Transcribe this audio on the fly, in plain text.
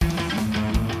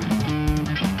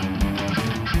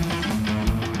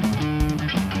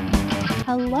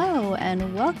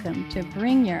and welcome to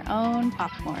Bring Your Own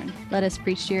Popcorn. Let us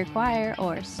preach to your choir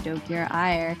or stoke your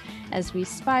ire as we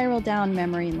spiral down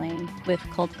memory lane with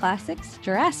cult classics,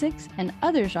 Jurassics, and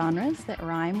other genres that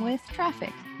rhyme with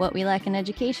traffic. What we lack in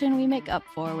education, we make up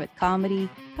for with comedy,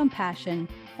 compassion,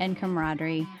 and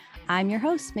camaraderie. I'm your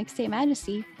host, Mixtape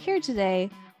Majesty, here today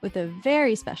with a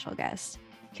very special guest,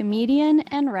 comedian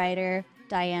and writer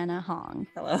Diana Hong.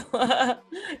 Hello.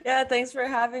 Yeah, thanks for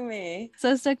having me.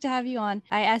 So stoked to have you on.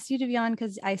 I asked you to be on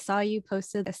because I saw you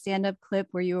posted a stand-up clip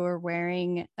where you were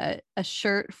wearing a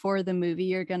shirt for the movie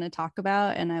you're going to talk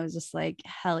about, and I was just like,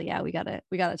 hell yeah, we gotta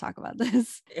talk about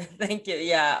this. Thank you.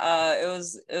 Yeah, it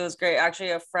was great.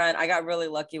 Actually, a friend, I got really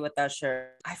lucky with that shirt.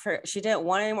 She didn't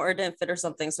want it anymore, or it didn't fit or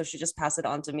something, so she just passed it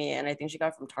on to me, and I think she got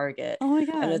it from Target. Oh my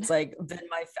god! And it's like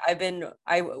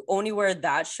I only wear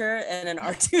that shirt and an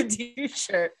R2D2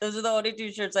 shirt. Those are the only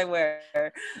two shirts I wear.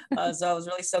 So I was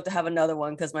really stoked to have another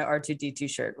one because my R2D2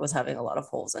 shirt was having a lot of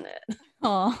holes in it.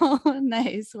 Oh,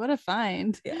 nice. What a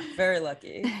find. Yeah, very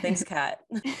lucky. Thanks, Kat.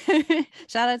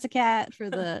 Shout out to Kat for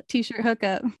the t-shirt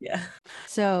hookup. Yeah.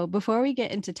 So before we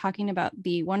get into talking about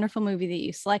the wonderful movie that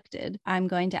you selected, I'm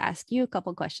going to ask you a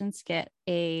couple questions to get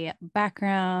a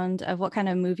background of what kind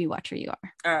of movie watcher you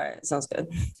are. All right. Sounds good.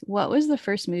 What was the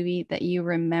first movie that you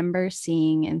remember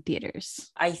seeing in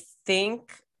theaters? I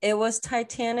think it was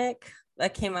Titanic.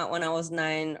 That came out when I was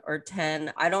 9 or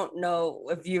 10. I don't know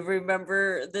if you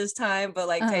remember this time, but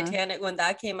like Titanic, when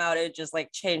that came out, it just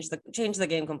like changed the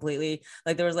game completely.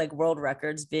 Like there was like world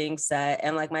records being set,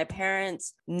 and like my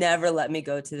parents never let me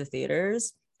go to the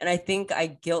theaters. And I think I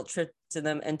guilt tripped to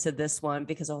them into this one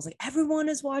because I was like, everyone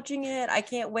is watching it. I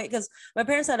can't wait. Because my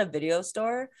parents had a video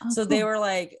store. So they were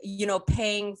like,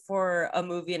 paying for a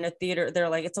movie in a theater. They're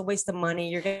like, it's a waste of money.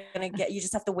 You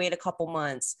just have to wait a couple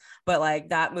months. But like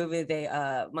that movie,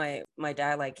 my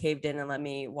dad like caved in and let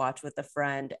me watch with a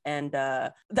friend. And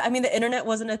the internet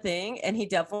wasn't a thing. And he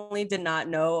definitely did not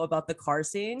know about the car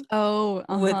scene. Oh,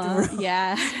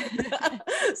 yeah.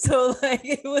 So like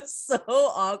it was so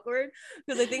awkward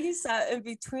because I think he sat in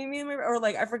between me and or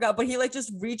like I forgot, but he like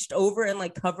just reached over and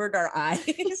like covered our eyes.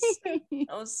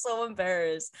 I was so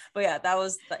embarrassed. But yeah, that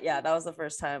was the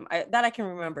first time I can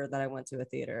remember that I went to a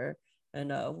theater.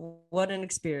 And what an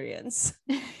experience.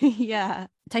 Yeah.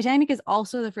 Titanic is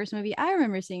also the first movie I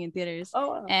remember seeing in theaters. Oh,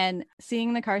 wow. And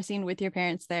seeing the car scene with your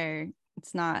parents there,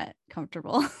 it's not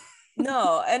comfortable.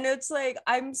 No, and it's like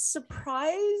I'm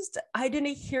surprised I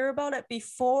didn't hear about it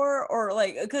before, or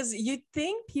like because you'd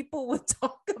think people would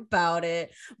talk about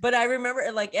it, but I remember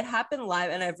it happened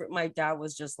live, and my dad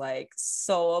was just like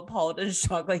so appalled and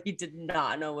shocked, like he did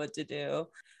not know what to do.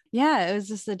 Yeah, it was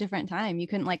just a different time. You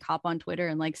couldn't like hop on Twitter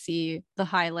and like see the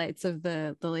highlights of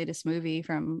the latest movie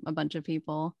from a bunch of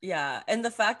people. Yeah, and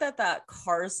the fact that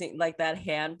car scene, like that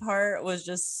hand part, was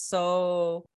just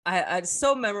so I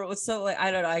so memorable. So like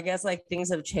I don't know. I guess like things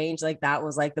have changed. Like that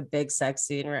was like the big sex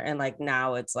scene, and like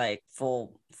now it's like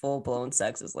full blown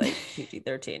sex is like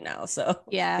PG-13 now. So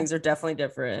yeah, things are definitely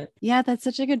different. Yeah, that's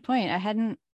such a good point. I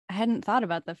hadn't thought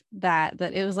about that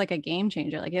it was like a game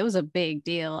changer. Like it was a big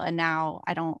deal, and now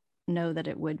I don't know that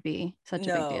it would be such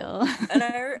a big deal. And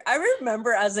I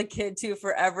remember as a kid too,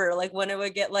 forever, like when it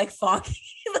would get like foggy,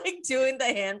 like doing the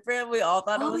handprint, we all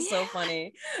thought it was so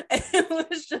funny. And it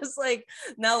was just like,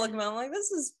 now looking back, I'm like,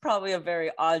 this is probably a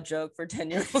very odd joke for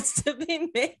 10-year-olds to be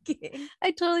making.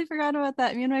 I totally forgot about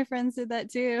that. Me and my friends did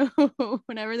that too.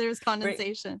 Whenever there was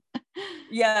condensation.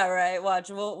 Yeah, right. Watch,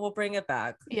 we'll bring it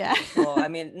back. Yeah. Well, I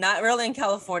mean, not really in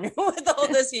California with all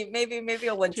this heat. Maybe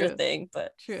a winter thing,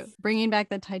 but true. Bringing back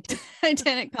the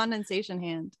Titanic condensation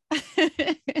hand.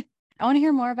 I want to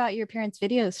hear more about your parents'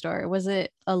 video store. Was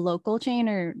it a local chain,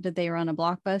 or did they run a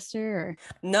Blockbuster? Or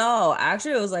no,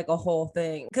 actually it was like a whole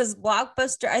thing, because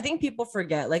Blockbuster, I think people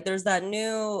forget, like there's that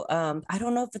new I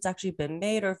don't know if it's actually been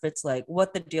made or if it's like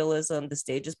what the deal is on the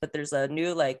stages, but there's a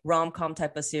new like rom-com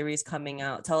type of series coming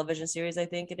out, television series I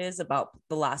think it is, about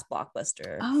the last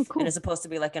Blockbuster. Oh, cool. And it's supposed to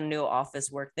be like a new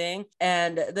office work thing.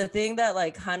 And the thing that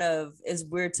like kind of is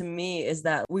weird to me is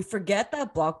that we forget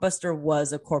that Blockbuster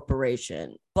was a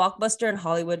corporation. Blockbuster and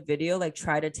Hollywood Video like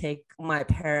try to take my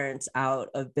parents out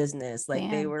of business.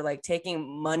 Like they were like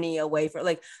taking money away from,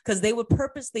 like, because they would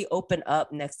purposely open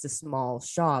up next to small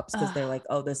shops because they're like,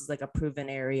 oh, this is like a proven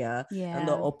area, and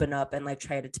they'll open up and like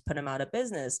try to put them out of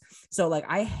business. So like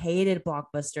I hated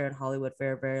Blockbuster and Hollywood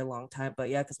for a very long time. But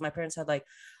yeah, because my parents had like,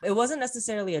 it wasn't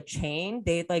necessarily a chain,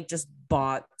 they like just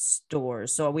bought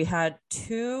stores. So we had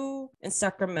 2 in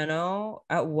Sacramento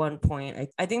at one point.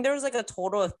 I think there was like a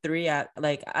total of 3 at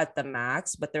like like at the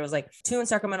max, but there was like 2 in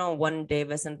Sacramento and 1 in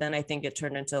Davis, and then I think it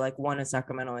turned into like 1 in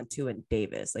Sacramento and 2 in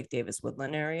Davis, like Davis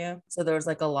Woodland area. So there was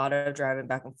like a lot of driving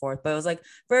back and forth, but it was like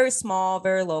very small,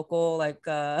 very local. Like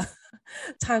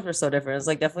times were so different. It's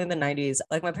like definitely the 90s.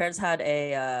 Like my parents had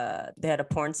they had a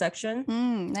porn section.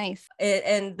 Nice.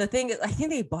 And the thing is, I think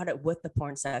they bought it with the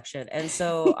porn section. And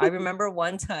so I remember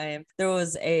one time there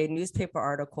was a newspaper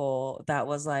article that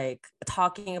was like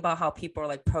talking about how people are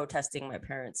like protesting my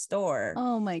parents' store.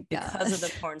 Oh my god. Because of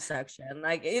the porn section.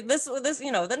 Like this,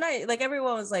 you know, the night, like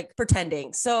everyone was like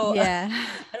pretending. So yeah.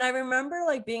 And I remember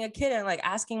like being a kid and like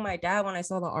asking my dad when I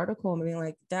saw the article and being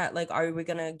like, Dad, like, are we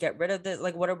gonna get rid of this?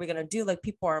 Like, what are we gonna do? Like,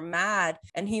 people are mad.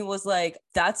 And he was like,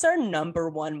 that's our number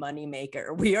one money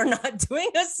maker. We are not doing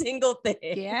a single thing.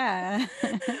 Yeah.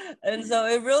 And so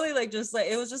it really like just like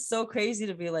it was just so crazy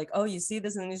to be like, oh, you see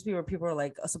this in the newspaper, people are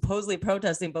like supposedly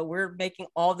protesting, but we're making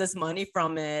all this money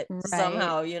from it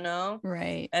somehow, you know?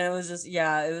 Right. And it was just,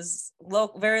 yeah, it was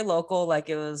very local. Like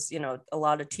it was, you know, a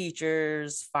lot of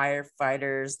teachers,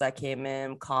 firefighters that came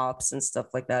in, cops and stuff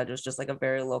like that. It was just like a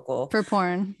very local for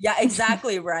porn. Yeah,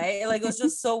 exactly. Right. Like it was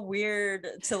just so weird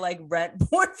to like rent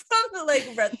porn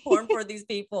for these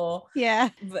people. Yeah.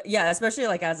 But yeah, especially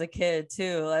like as a kid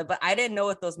too. Like, but I didn't know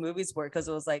what those movies were because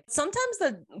it was like sometimes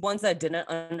the ones that didn't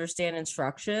understand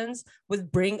instructions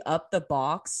would bring up the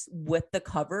box with the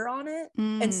cover on it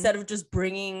instead of just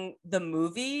bringing the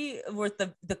movie with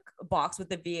the box with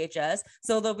the VHS.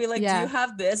 So they'll be like, do you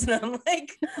have this? And I'm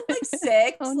like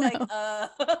 6, oh, no. like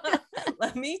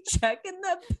let me check in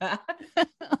the back.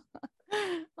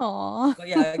 Oh,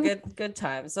 yeah, good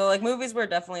time. So like movies were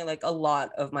definitely like a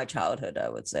lot of my childhood, I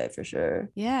would say, for sure.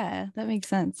 Yeah, that makes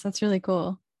sense. That's really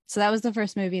cool. So that was the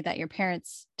first movie that your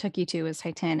parents took you to, was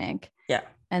Titanic. Yeah.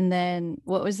 And then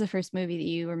what was the first movie that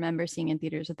you remember seeing in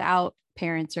theaters without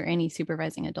parents or any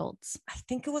supervising adults? I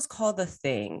think it was called The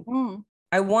Thing.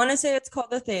 I want to say it's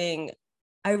called The Thing.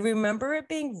 I remember it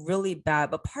being really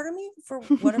bad, but part of me, for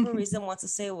whatever reason, wants to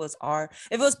say it was R.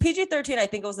 If it was PG-13, I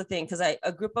think it was The Thing, because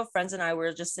a group of friends and I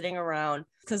were just sitting around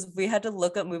because we had to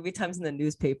look up movie times in the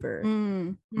newspaper.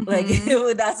 Like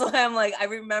that's why I'm like, I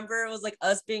remember it was like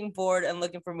us being bored and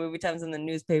looking for movie times in the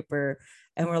newspaper,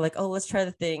 and we're like, oh, let's try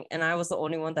The Thing. And I was the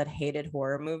only one that hated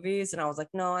horror movies, and I was like,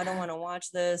 no, I don't want to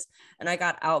watch this. And I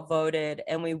got outvoted,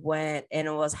 and we went, and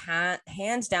it was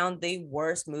hands down the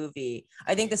worst movie.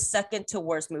 I think the second to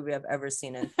worst movie I've ever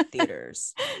seen in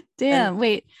theaters. Damn.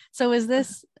 Wait, so was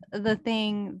this The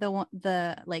Thing,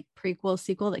 the like prequel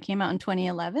sequel that came out in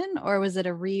 2011, or was it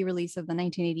a re-release of the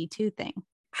 1982 Thing?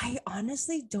 I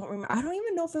honestly don't remember. I don't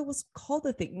even know if it was called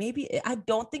The Thing. Maybe I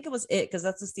don't think it was it, because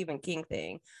that's a Stephen King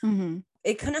thing.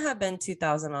 It couldn't have been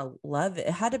 2011. It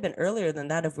had to have been earlier than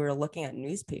that if we were looking at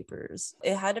newspapers.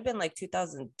 It had to have been like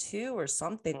 2002 or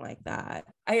something like that.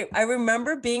 I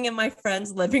remember being in my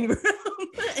friend's living room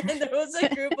and there was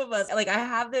a group of us. Like I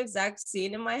have the exact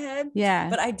scene in my head. Yeah.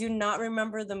 But I do not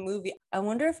remember the movie. I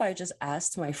wonder if I just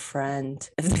asked my friend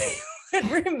if they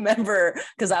would remember,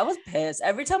 because I was pissed.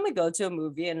 Every time we go to a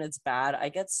movie and it's bad, I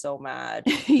get so mad.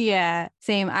 Yeah,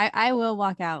 same. I will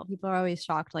walk out. People are always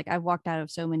shocked. Like I've walked out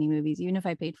of so many movies, even if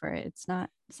I paid for it. It's not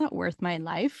worth my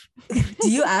life.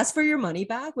 Do you ask for your money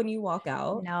back when you walk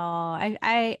out? No,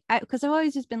 I because I've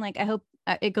always just been like, I hope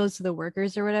it goes to the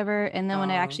workers or whatever. And then when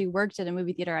I actually worked at a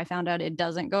movie theater, I found out it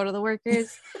doesn't go to the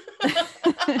workers.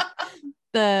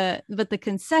 But the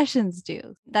concessions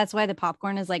do. That's why the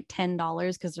popcorn is like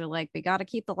 $10, because they're like, we got to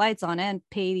keep the lights on and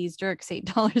pay these jerks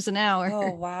 $8 an hour.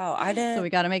 Oh wow, I didn't. So we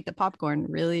got to make the popcorn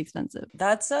really expensive.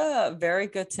 That's very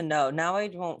good to know. Now I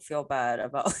won't feel bad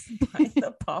about buying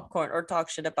the popcorn or talk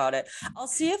shit about it. I'll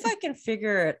see if I can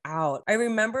figure it out. I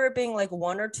remember it being like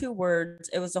 1 or 2 words.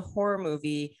 It was a horror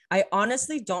movie. I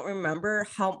honestly don't remember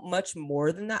how much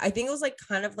more than that. I think it was like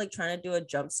kind of like trying to do a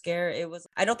jump scare.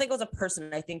 I don't think it was a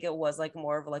person. I think it was like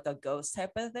more of like a ghost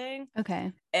type of thing.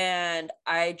 Okay. And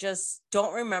I just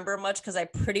don't remember much because I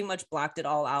pretty much blacked it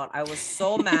all out. I was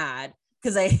so mad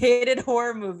because I hated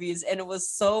horror movies and it was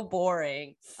so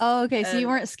boring. Oh, okay. So you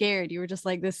weren't scared. You were just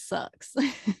like, this sucks.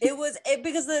 It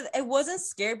wasn't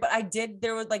scared, but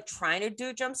there was like trying to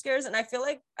do jump scares. And I feel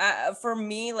like for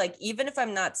me, like, even if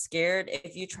I'm not scared,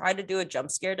 if you try to do a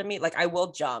jump scare to me, like I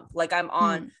will jump. Like I'm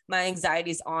on, my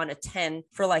anxiety's on a 10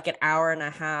 for like an hour and a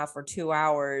half or 2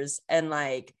 hours. And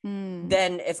like,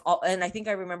 then and I think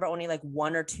I remember only like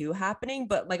 1 or 2 happening,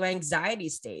 but like my anxiety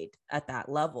stayed at that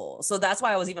level. So that's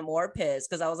why I was even more pissed. pissed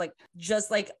because I was like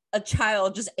just like a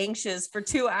child, just anxious for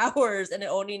 2 hours, and it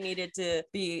only needed to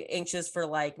be anxious for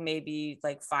like maybe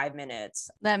like 5 minutes.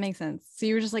 That makes sense. So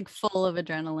you were just like full of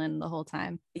adrenaline the whole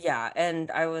time. Yeah, and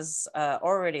I was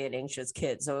already an anxious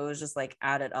kid, so it was just like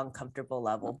at an uncomfortable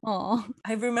level. Oh,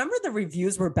 I remember the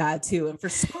reviews were bad too, and for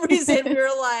some reason we were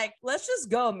like, let's just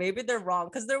go. Maybe they're wrong,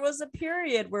 because there was a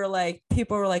period where like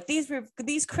people were like,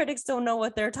 these critics don't know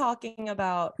what they're talking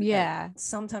about. Yeah. And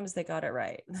sometimes they got it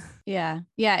right. Yeah.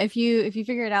 If you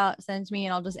figure it out, send it to me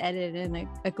and I'll just edit it in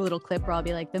a little clip where I'll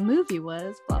be like, the movie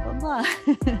was blah blah blah.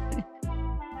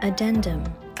 Addendum.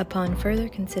 Upon further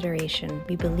consideration,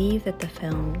 we believe that the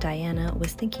film Diana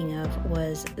was thinking of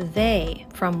was They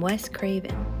from Wes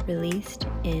Craven, released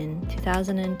in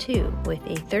 2002 with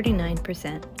a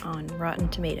 39% on Rotten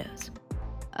Tomatoes.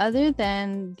 Other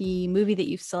than the movie that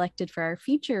you've selected for our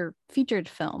featured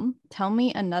film, tell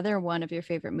me another one of your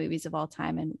favorite movies of all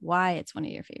time and why it's one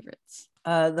of your favorites.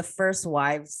 The First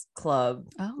Wives Club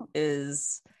Oh.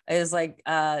 is like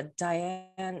Diane,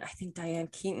 I think Diane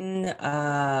Keaton.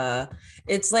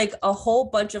 It's like a whole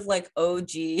bunch of like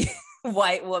OG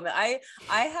white woman. I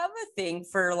have a thing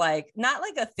for like, not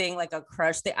like a thing like a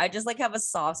crush thing. I just like have a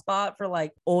soft spot for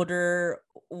like older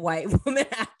white woman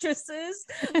actresses,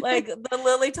 like the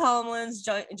Lily Tomlins,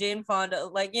 Jane Fonda,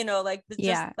 like, you know, like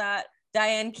just that.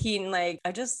 Diane Keaton, like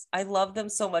I love them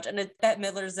so much, and Bette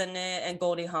Midler's in it, and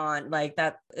Goldie Hawn, like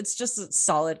that. It's just a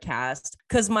solid cast.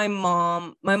 Because my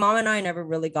mom and I never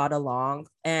really got along,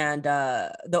 and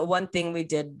the one thing we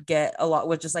did get a lot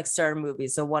was just like certain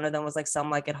movies. So one of them was like Some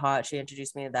Like It Hot. She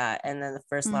introduced me to that, and then the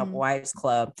First Wives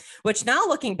Club, which now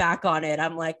looking back on it,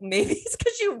 I'm like, maybe it's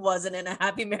because she wasn't in a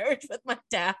happy marriage with my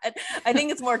dad. I think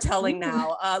it's more telling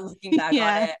now, looking back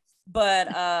on it.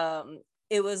 But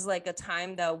it was like a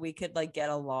time that we could like get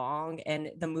along,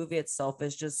 and the movie itself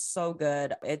is just so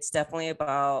good. It's definitely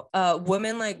about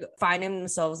women like finding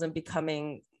themselves and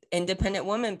becoming independent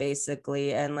women,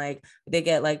 basically, and like they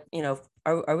get like, you know,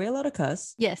 are we allowed to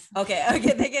cuss? Yes. Okay.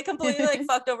 They get completely like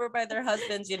fucked over by their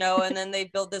husbands, you know, and then they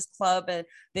build this club and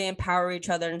they empower each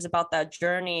other, and it's about that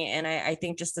journey. And I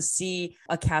think just to see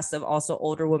a cast of also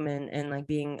older women and like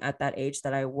being at that age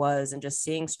that I was, and just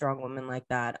seeing strong women like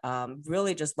that,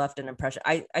 really just left an impression.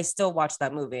 I still watch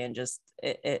that movie, and just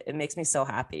it makes me so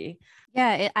happy.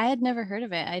 Yeah, I had never heard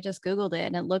of it. I just Googled it,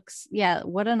 and it looks,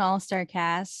 what an all-star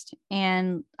cast.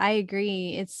 And I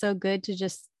agree. It's so good to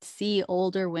just see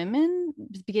older women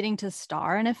beginning to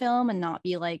star in a film and not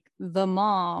be like the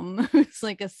mom who's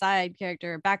like a side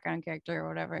character, background character or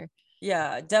whatever.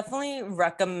 Yeah, definitely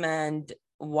recommend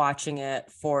watching it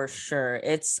for sure.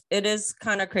 It is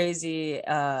kind of crazy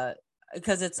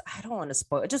because I don't want to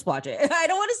spoil it. Just watch it. I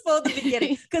don't want to spoil the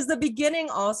beginning, because the beginning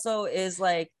also is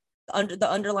like the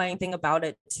underlying thing about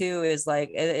it too is like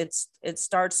it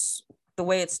starts the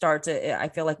way it starts. I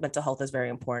feel like mental health is very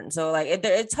important, so like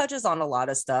it touches on a lot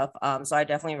of stuff, so I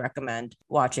definitely recommend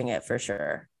watching it for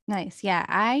sure. Nice. Yeah,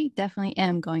 I definitely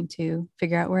am going to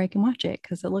figure out where I can watch it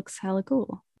because it looks hella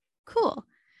cool.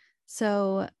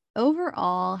 So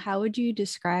overall, how would you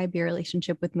describe your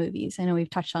relationship with movies? I know we've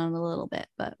touched on it a little bit,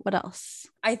 but what else?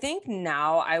 I think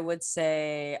now I would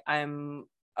say I'm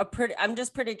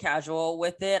just pretty casual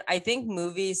with it. I think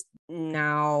movies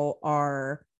now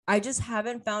I just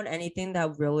haven't found anything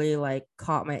that really like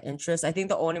caught my interest. I think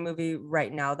the only movie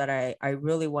right now that I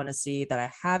really want to see that I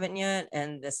haven't yet,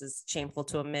 and this is shameful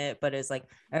to admit, but is like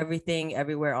Everything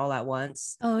Everywhere All at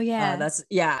Once. Oh yeah.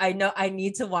 I know I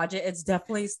need to watch it. It's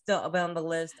definitely still on the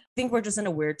list. I think we're just in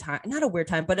a weird time, not a weird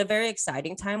time, but a very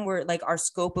exciting time where like our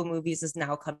scope of movies is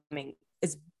now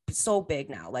is so big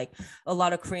now. Like a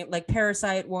lot of Korean, like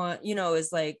Parasite one, you know,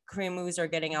 is like Korean movies are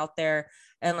getting out there.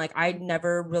 And like I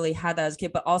never really had that as a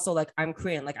kid, but also like I'm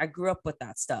Korean, like I grew up with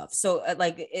that stuff. So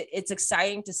like it's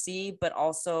exciting to see, but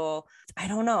also I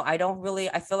don't know. I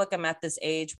feel like I'm at this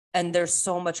age and there's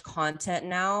so much content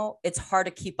now. It's hard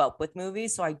to keep up with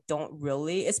movies. So I don't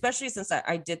really, especially since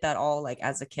I did that all like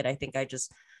as a kid. I think I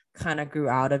just kind of grew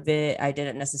out of it. I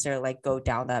didn't necessarily like go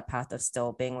down that path of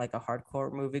still being like a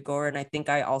hardcore moviegoer. And I think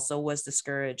I also was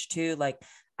discouraged too, like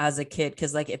as a kid,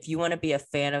 because like if you want to be a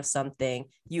fan of something,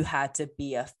 you had to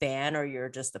be a fan or you're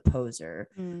just a poser,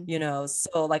 you know.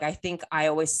 So like I think I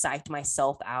always psyched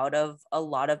myself out of a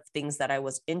lot of things that I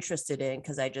was interested in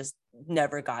because I just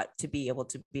never got to be able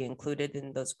to be included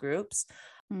in those groups.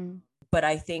 But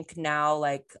I think now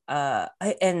like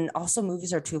and also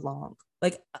movies are too long.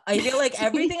 Like I feel like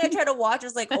everything I try to watch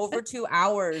is like over 2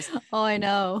 hours. Oh, I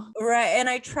know. Right. And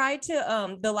I tried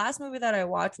to the last movie that I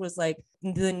watched was like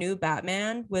the new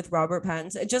Batman with Robert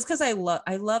Pattinson, just because I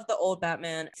love the old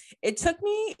Batman. It took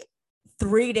me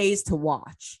 3 days to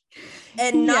watch.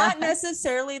 And not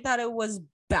necessarily that it was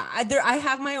bad. I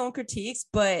have my own critiques,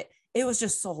 but it was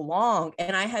just so long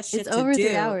and I had shit to do. It's over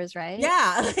 3 hours, right?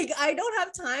 Yeah. Like I don't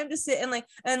have time to sit and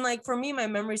like for me, my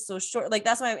memory's so short. Like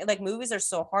that's why like movies are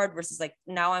so hard versus like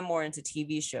now I'm more into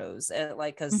TV shows and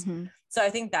like, cause so I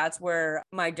think that's where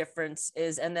my difference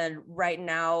is. And then right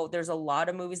now there's a lot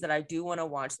of movies that I do want to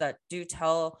watch that do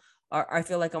tell, or I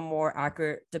feel like a more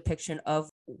accurate depiction of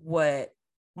what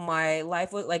my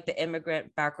life was like, the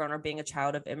immigrant background or being a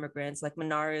child of immigrants. Like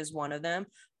Minari is one of them,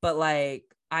 but like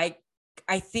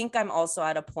I think I'm also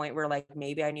at a point where like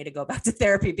maybe I need to go back to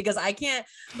therapy because I can't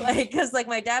like, because like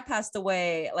my dad passed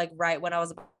away like right when I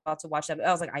was about to watch that.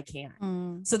 I was like, I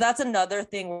can't. So that's another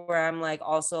thing where I'm like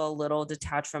also a little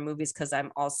detached from movies because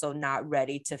I'm also not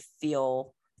ready to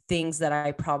feel things that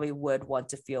I probably would want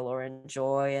to feel or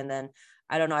enjoy. And then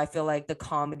I don't know, I feel like the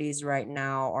comedies right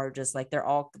now are just like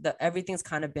everything's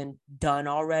kind of been done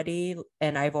already,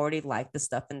 and I've already liked the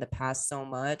stuff in the past so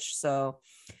much. So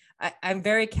I'm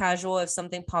very casual. If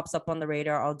something pops up on the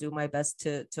radar, I'll do my best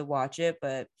to watch it.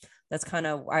 But that's kind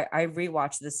of, I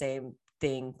rewatch the same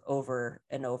thing over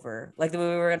and over. Like the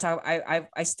movie we were going to talk about,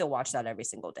 I still watch that every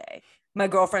single day. My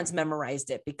girlfriend's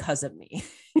memorized it because of me.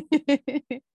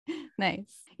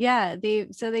 Nice. Yeah.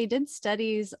 They did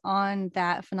studies on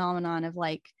that phenomenon of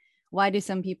like, why do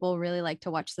some people really like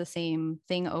to watch the same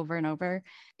thing over and over?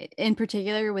 In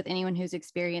particular, with anyone who's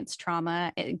experienced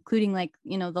trauma, including like,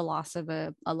 you know, the loss of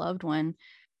a loved one,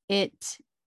 it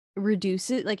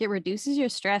reduces your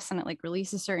stress and it like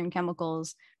releases certain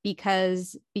chemicals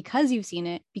because you've seen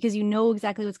it, because you know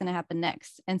exactly what's going to happen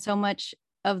next. And so much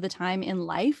of the time in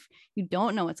life, you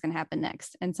don't know what's going to happen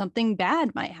next, and something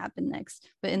bad might happen next.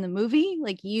 But in the movie,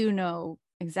 like, you know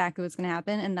exactly what's going to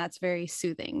happen, and that's very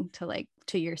soothing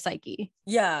to your psyche.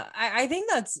 Yeah, I think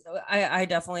that's I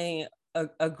definitely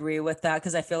agree with that,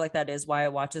 because I feel like that is why I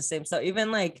watch the same stuff.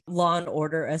 Even like Law and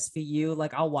Order SVU,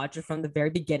 like I'll watch it from the very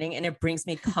beginning and it brings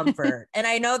me comfort. And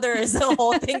I know there is a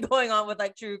whole thing going on with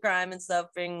like true crime and stuff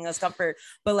bringing us comfort,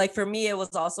 but like for me it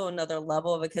was also another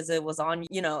level because it was on,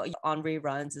 you know, on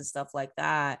reruns and stuff like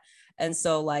that. And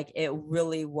so like it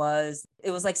was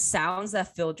like sounds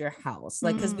that filled your house,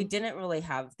 like because we didn't really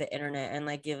have the internet, and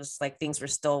like it was like things were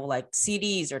still like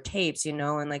CDs or tapes, you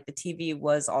know, and like the TV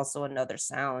was also another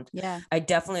sound. Yeah, I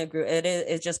definitely agree.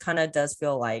 It just kind of does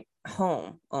feel like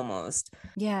home almost.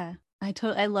 Yeah,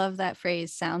 I love that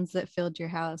phrase, sounds that filled your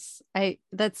house.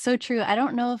 That's so true. I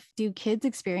don't know if do kids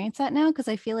experience that now, because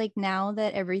I feel like now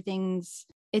that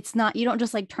it's not, you don't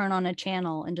just like turn on a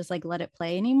channel and just like let it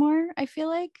play anymore, I feel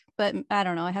like. But I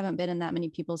don't know, I haven't been in that many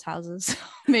people's houses.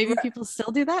 Maybe people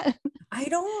still do that.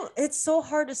 It's so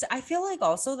hard to say. I feel like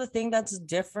also the thing that's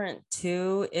different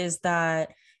too is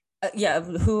that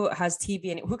who has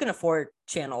TV and who can afford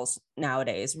channels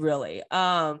nowadays, really.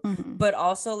 But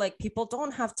also like people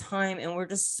don't have time, and we're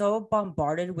just so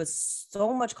bombarded with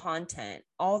so much content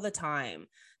all the time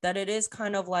that it is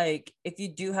kind of like, if you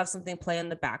do have something play in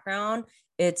the background,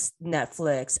 it's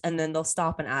Netflix, and then they'll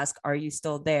stop and ask, are you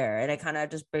still there? And it kind of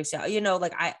just breaks you out, you know.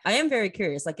 Like I am very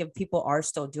curious, like if people are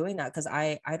still doing that, because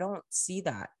I don't see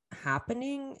that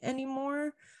happening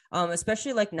anymore.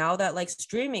 Especially like now that like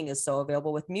streaming is so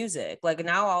available with music. Like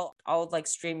now I'll like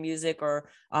stream music, or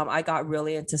I got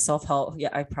really into self-help. Yeah,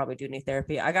 I probably do need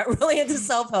therapy. I got really into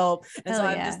self-help, and so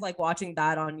I'm just like watching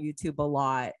that on YouTube a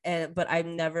lot. But I've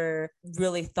never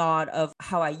really thought of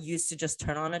how I used to just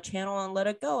turn on a channel and let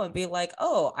it go and be like,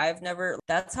 oh,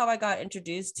 that's how I got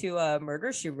introduced to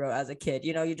Murder, She Wrote as a kid.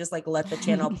 You know, you just like let the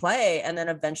channel play, and then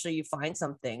eventually you find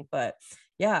something. But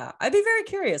yeah, I'd be very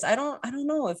curious. I don't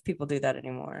know if people do that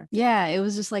anymore. Yeah, it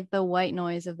was just like the white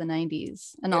noise of the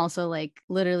 90s, and also like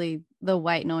literally the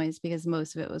white noise, because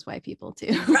most of it was white people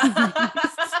too.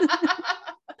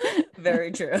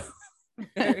 Very true.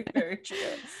 Very, very true.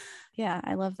 Yeah,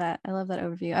 I love that. I love that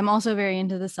overview. I'm also very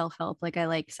into the self-help. Like I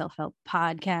like self-help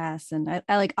podcasts, and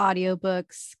I like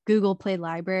audiobooks. Google Play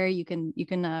Library. You can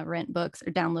rent books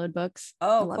or download books.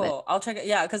 Oh, cool. I'll check it.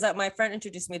 Yeah, because my friend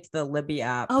introduced me to the Libby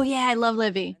app. Oh yeah, I love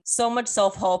Libby. So much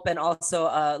self-help, and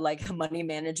also like money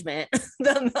management.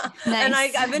 Nice. And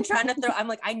I've been trying to I'm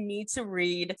like, I need to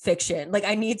read fiction. Like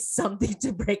I need something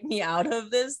to break me out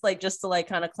of this, like just to like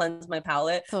kind of cleanse my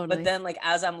palate. Totally. But then like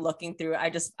as I'm looking through, I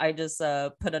just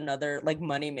put another like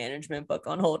money management book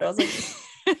on hold. I was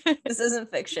like, this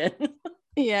isn't fiction.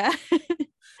 Yeah.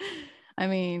 I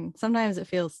mean, sometimes it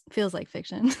feels like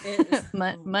fiction.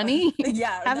 Money?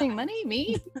 Yeah. Having money?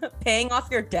 Me? Paying off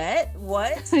your debt?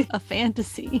 What? A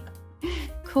fantasy.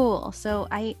 Cool. So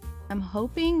I'm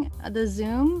hoping the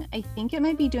Zoom, I think it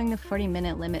might be doing the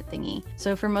 40-minute limit thingy.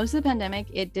 So for most of the pandemic,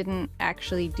 it didn't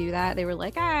actually do that. They were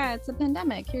like, it's a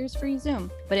pandemic, here's free Zoom.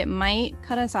 But it might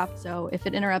cut us off. So if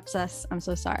it interrupts us, I'm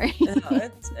so sorry. No,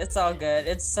 it's all good.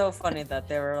 It's so funny that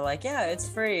they were like, yeah, it's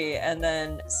free. And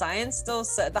then science still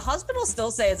said, the hospitals still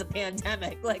say it's a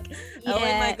pandemic. Like,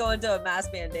 LA might go into a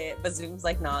mask mandate, but Zoom's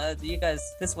like, nah, you guys,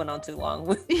 this went on too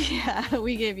long. Yeah,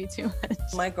 we gave you too much.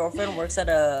 My girlfriend works at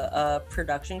a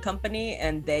production company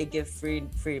and they give free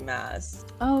masks.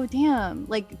 Oh damn,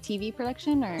 like TV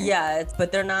production or? Yeah,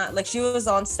 but they're not like, she was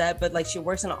on set, but like she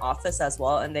works in an office as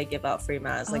well and they give out free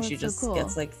masks. Like she just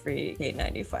gets like free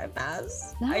K95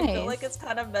 masks. Nice. I feel like it's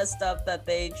kind of messed up that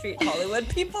they treat Hollywood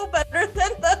people better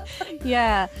than the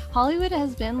Yeah, Hollywood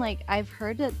has been like, I've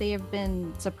heard that they have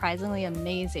been surprisingly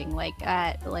amazing like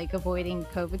at like avoiding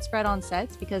COVID spread on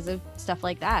sets because of stuff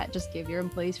like that. Just give your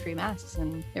employees free masks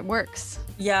and it works.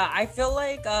 Yeah, I feel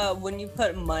like when you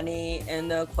put money in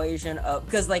the equation of,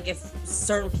 because like if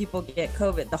certain people get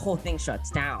COVID, the whole thing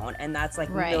shuts down and that's like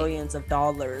millions of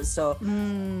dollars. So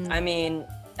I mean,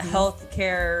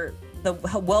 healthcare, the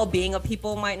well-being of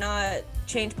people might not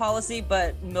change policy,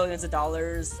 but millions of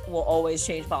dollars will always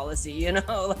change policy, you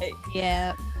know? Like,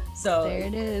 yeah. So there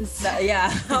it is.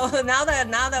 Yeah. now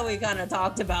that we kind of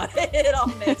talked about it, it all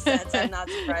makes sense. I'm not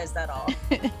surprised at all.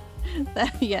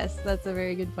 Yes, that's a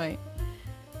very good point.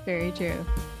 Very true.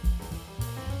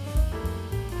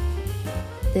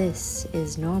 This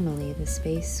is normally the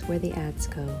space where the ads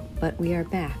go, but we are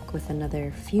back with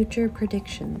another Future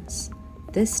Predictions.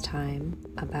 This time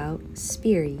about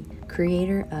Spiri,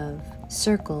 creator of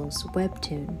Circles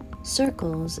webtoon.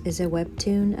 Circles is a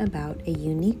webtoon about a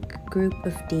unique group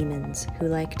of demons who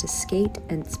like to skate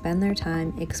and spend their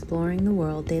time exploring the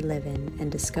world they live in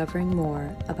and discovering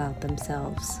more about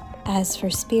themselves. As for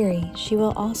Spiri, she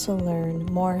will also learn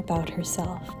more about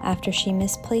herself after she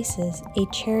misplaces a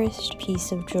cherished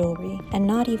piece of jewelry and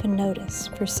not even notice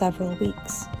for several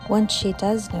weeks. Once she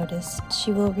does notice,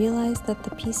 she will realize that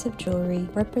the piece of jewelry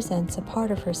represents a part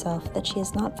of herself that she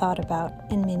has not thought about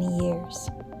in many years.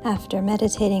 After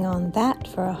meditating on that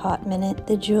for a hot minute,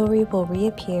 the jewelry will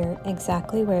reappear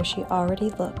exactly where she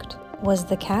already looked. Was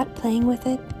the cat playing with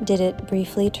it? Did it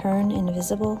briefly turn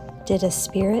invisible? Did a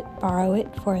spirit borrow it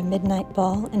for a midnight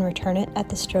ball and return it at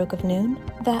the stroke of noon?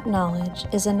 That knowledge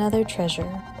is another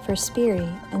treasure for Spiri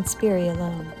and Spiri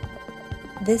alone.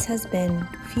 This has been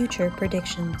Future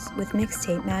Predictions with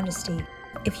Mixtape Majesty.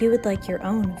 If you would like your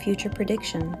own future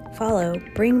prediction, follow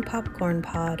Bring Popcorn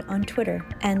Pod on Twitter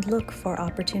and look for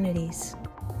opportunities.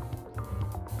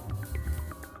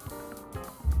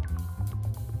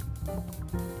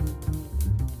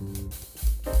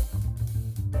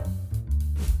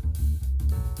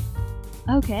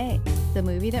 Okay, the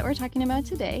movie that we're talking about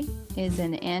today is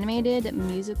an animated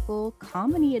musical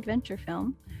comedy adventure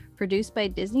film produced by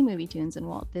Disney Movie Tunes and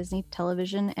Walt Disney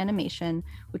Television Animation,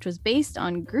 which was based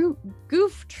on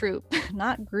Goof Troop,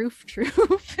 not Groof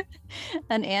Troop,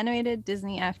 an animated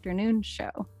Disney afternoon show.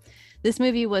 This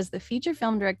movie was the feature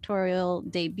film directorial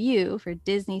debut for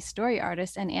Disney story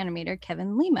artist and animator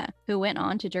Kevin Lima, who went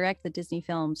on to direct the Disney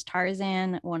films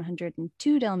Tarzan,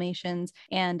 102 Dalmatians,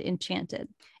 and Enchanted.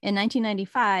 In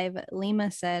 1995, Lima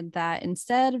said that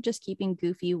instead of just keeping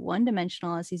Goofy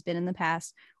one-dimensional as he's been in the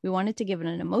past, we wanted to give it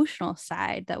an emotional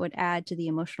side that would add to the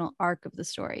emotional arc of the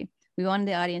story. We wanted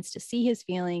the audience to see his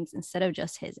feelings instead of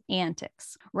just his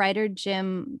antics. Writer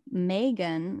Jim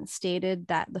Magan stated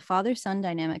that the father-son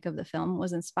dynamic of the film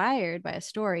was inspired by a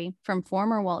story from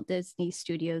former Walt Disney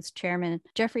Studios chairman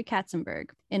Jeffrey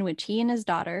Katzenberg, in which he and his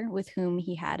daughter, with whom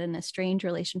he had an estranged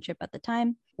relationship at the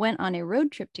time, went on a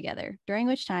road trip together, during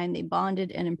which time they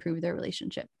bonded and improved their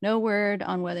relationship. No word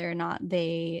on whether or not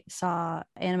they saw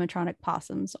animatronic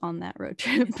possums on that road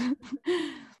trip.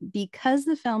 Because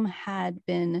the film had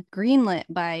been greenlit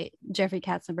by Jeffrey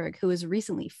Katzenberg, who was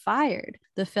recently fired,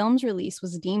 the film's release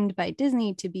was deemed by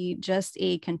Disney to be just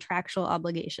a contractual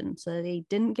obligation, so they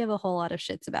didn't give a whole lot of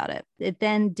shits about it. It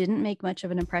then didn't make much of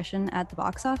an impression at the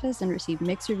box office and received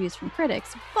mixed reviews from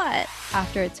critics, but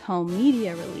after its home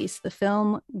media release, the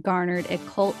film garnered a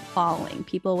cult following.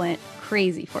 People went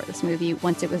crazy for this movie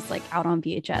once it was like out on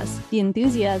VHS, the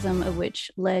enthusiasm of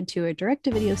which led to a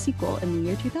direct-to-video sequel in the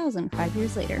year 2000, 5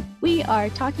 years later. We are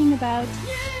talking about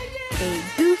a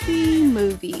Goofy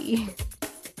movie.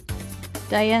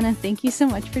 Diana, thank you so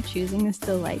much for choosing this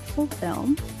delightful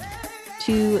film.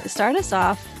 To start us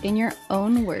off, in your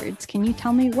own words, can you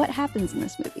tell me what happens in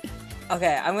this movie?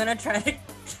 Okay, I'm gonna try to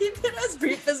keep it as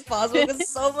brief as possible because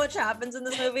so much happens in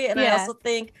this movie, and I also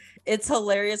think it's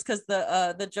hilarious because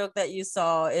the joke that you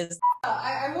saw is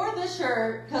I wore this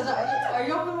shirt because are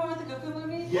you familiar with the Goofy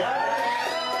movie?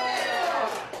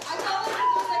 I felt like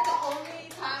this was like the only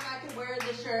time I could wear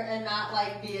this shirt and not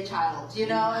like be a child, you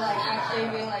know, like actually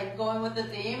be like going with the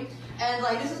theme. And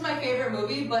like this is my favorite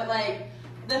movie, but like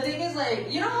the thing is,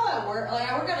 like, you know how I work? Like,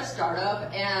 I work at a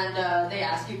startup, and they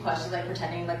ask you questions, like,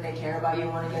 pretending like they care about you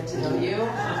and want to get to know you,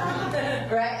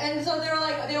 right? And so they're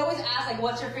like, they always ask, like,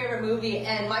 what's your favorite movie?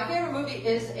 And my favorite movie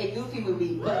is a Goofy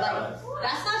movie, but like,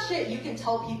 that's not shit you can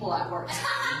tell people at work.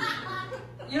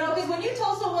 You know, because when you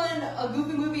tell someone a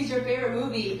Goofy movie is your favorite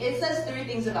movie, it says 3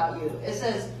 things about you. It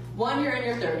says, 1, you're in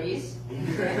your 30s,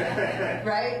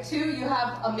 right? 2, you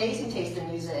have amazing taste in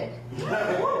music.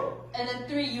 And then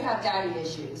 3, you have daddy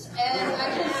issues. And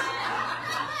I just...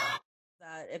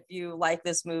 That if you like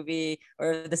this movie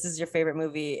or this is your favorite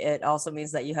movie, it also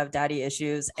means that you have daddy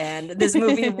issues. And this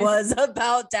movie was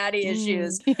about daddy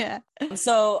issues. Yeah.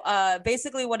 So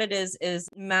basically what it is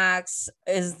Max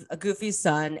is a Goofy's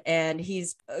son and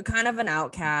he's kind of an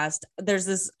outcast. There's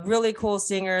this really cool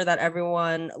singer that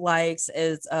everyone likes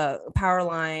is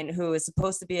Powerline, who is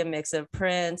supposed to be a mix of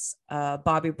Prince,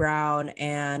 Bobby Brown,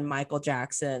 and Michael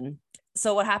Jackson.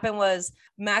 So what happened was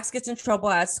Max gets in trouble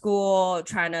at school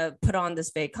trying to put on this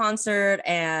fake concert.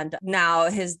 And now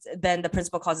then the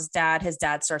principal calls his dad. His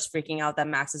dad starts freaking out that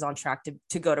Max is on track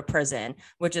to go to prison,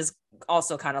 which is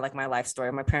also kind of like my life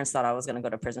story. My parents thought I was going to go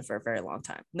to prison for a very long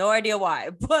time. No idea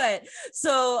why. But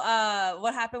so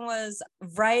what happened was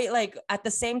right like at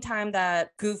the same time that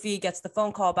Goofy gets the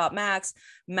phone call about Max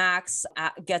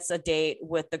gets a date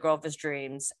with the girl of his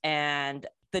dreams. And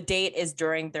the date is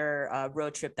during their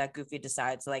road trip that Goofy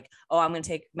decides like, oh, I'm going to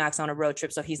take Max on a road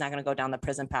trip. So he's not going to go down the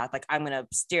prison path. Like I'm going to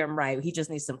steer him right. He just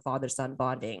needs some father-son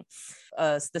bonding.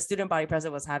 The student body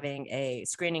president was having a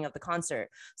screening of the concert.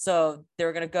 So they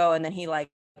were going to go and then he like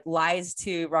lies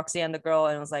to Roxanne, the girl,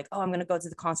 and was like, oh, I'm going to go to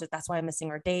the concert. That's why I'm missing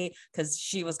her date. Cause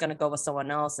she was going to go with someone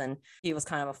else. And he was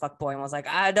kind of a fuckboy and was like,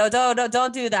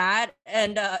 don't do that.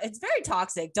 And it's very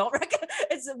toxic.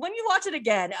 It's when you watch it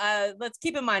again, let's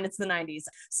keep in mind, it's the 90s.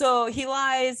 So he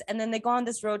lies. And then they go on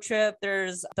this road trip.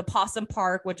 There's the Possum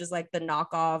Park, which is like the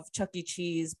knockoff Chuck E.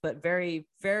 Cheese, but very,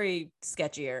 very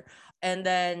sketchier. And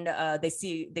then they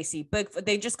see Bigfoot.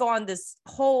 They just go on this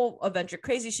whole adventure.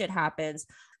 Crazy shit happens.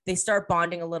 They start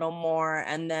bonding a little more.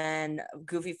 And then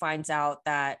Goofy finds out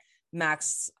that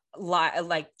Max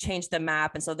like changed the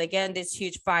map. And so they get in this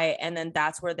huge fight. And then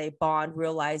that's where they bond,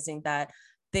 realizing that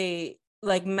they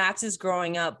like Max is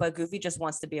growing up, but Goofy just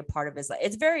wants to be a part of his life.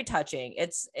 It's very touching.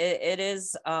 It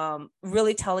is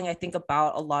really telling, I think,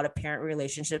 about a lot of parent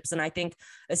relationships. And I think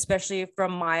especially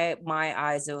from my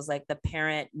eyes, it was like the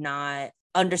parent not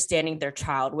understanding their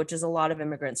child, which is a lot of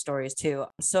immigrant stories too.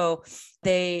 So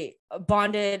they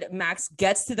bonded. Max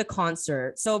gets to the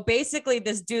concert. So basically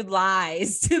this dude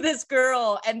lies to this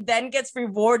girl and then gets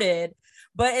rewarded.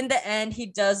 But in the end,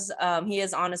 he is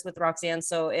honest with Roxanne.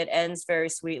 So it ends very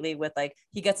sweetly with like,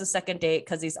 he gets a second date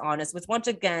because he's honest, which once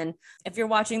again, if you're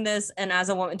watching this and as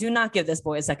a woman, do not give this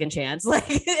boy a second chance. Like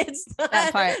it's not,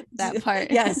 that part.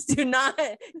 Yes, do not.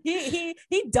 He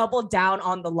doubled down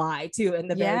on the lie too in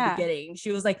the very beginning.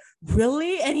 She was like,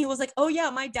 really? And he was like, oh yeah,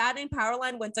 my dad and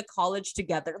Powerline went to college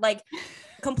together. Like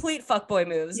complete fuckboy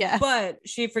moves. Yeah. But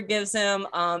she forgives him.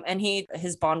 And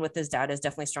his bond with his dad is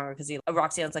definitely stronger because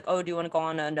Roxanne's like, oh, do you want to go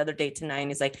on another date tonight?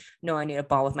 And he's like, no, I need a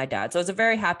bond with my dad. So it's a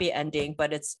very happy ending,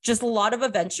 but it's just a lot of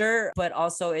adventure, but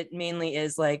also it mainly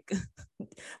is like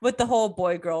with the whole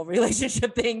boy girl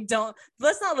relationship thing.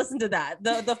 Let's not listen to that.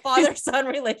 The father son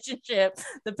relationship,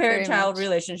 the parent child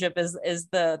relationship is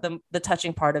the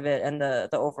touching part of it, and the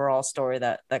overall story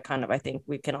that kind of I think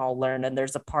we can all learn. And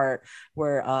there's a part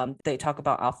where they talk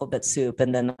about alphabet soup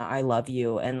and then I love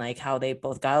you, and like how they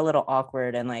both got a little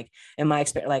awkward, and like in my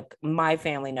experience, like my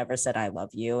family never said I love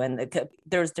you, and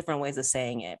there's different ways of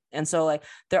saying it. And so like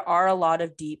there are a lot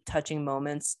of deep touching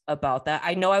moments about that.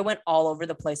 I know I went all over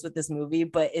the place with this movie,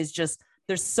 but it's just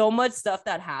there's so much stuff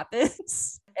that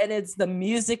happens and the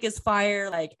music is fire,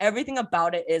 like everything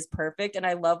about it is perfect. And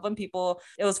I love when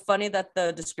it was funny that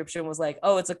the description was like,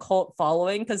 oh, it's a cult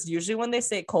following, because usually when they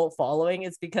say cult following,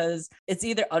 it's because it's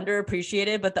either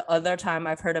underappreciated, but the other time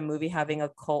I've heard a movie having a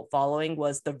cult following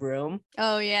was The Room.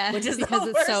 Oh yeah, which is because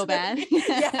it's so bad.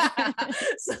 Yeah.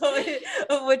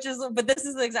 But this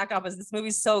is the exact opposite. This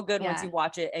movie's so good once you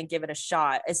watch it and give it a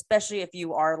shot, especially if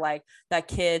you are like that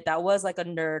kid that was like a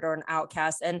nerd or an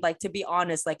outcast. And like, to be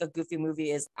honest, like a Goofy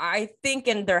movie is, I think,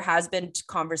 and there has been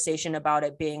conversation about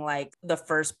it being like the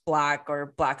first black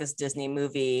or blackest Disney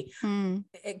movie,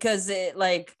 because it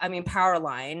like, I mean,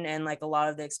 Powerline and like a lot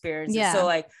of the experiences. So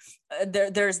like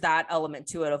there's that element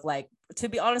to it of like to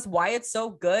be honest, why it's so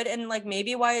good and like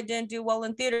maybe why it didn't do well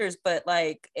in theaters. But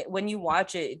like when you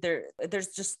watch it, there's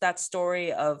just that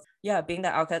story of being the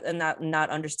outcast and not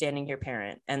understanding your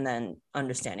parent and then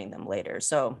understanding them later.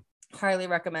 So highly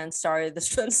recommend. Sorry, the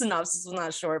synopsis was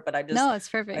not short, but no, it's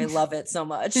perfect. I love it so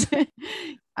much.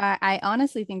 I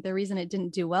honestly think the reason it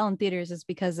didn't do well in theaters is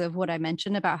because of what I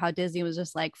mentioned about how Disney was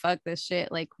just like, fuck this shit.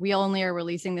 Like we only are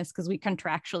releasing this because we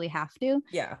contractually have to.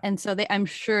 Yeah. And so I'm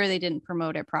sure they didn't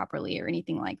promote it properly or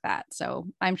anything like that. So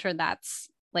I'm sure that's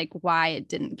like why it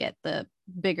didn't get the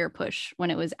bigger push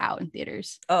when it was out in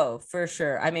theaters. Oh, for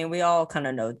sure. I mean, we all kind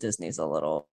of know Disney's a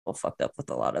little fucked up with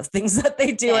a lot of things that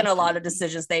they do and a lot of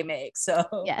decisions they make. So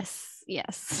yes.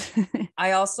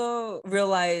 I also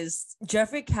realized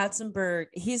Jeffrey Katzenberg,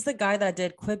 he's the guy that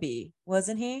did Quibi,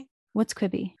 wasn't he? What's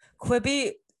Quibi?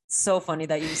 Quibi, so funny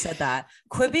that you said that.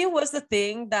 Quibi was the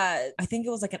thing that I think it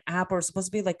was like an app or supposed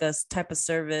to be like a type of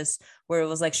service where it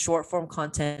was like short form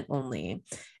content only.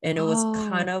 And it was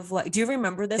kind of like, do you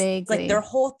remember this? Like their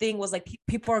whole thing was like,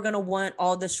 people are going to want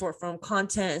all this short form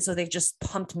content. And so they just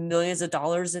pumped millions of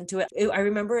dollars into it. I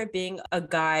remember it being a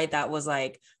guy that was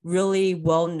like really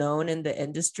well known in the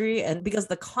industry. And because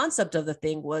the concept of the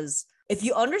thing was, if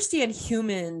you understand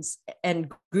humans and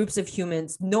groups of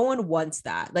humans, no one wants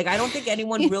that. Like, I don't think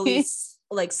anyone really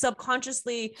like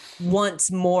subconsciously wants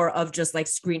more of just like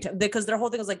screen time, because their whole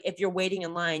thing is like, if you're waiting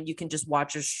in line, you can just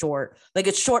watch a short, like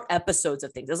it's short episodes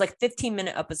of things. It was like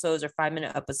 15-minute episodes or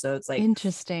 5-minute episodes. Like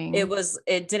interesting.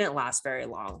 It didn't last very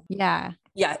long. Yeah.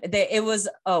 It was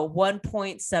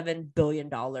 $1.7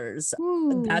 billion.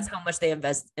 Ooh. That's how much they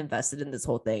invested in this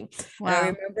whole thing. Wow. And I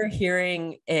remember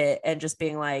hearing it and just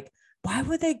being like, why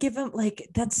would they give him, like,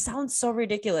 that sounds so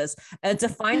ridiculous. And to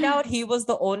find out he's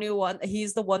the one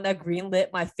that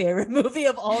greenlit my favorite movie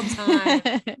of all time.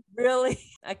 Really,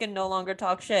 I can no longer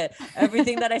talk shit.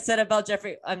 Everything that I said about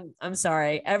Jeffrey, I'm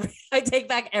sorry. I take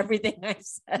back everything I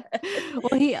said.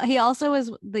 Well, he also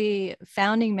was the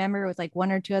founding member with like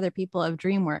one or two other people of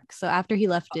DreamWorks. So after he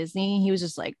left Disney, he was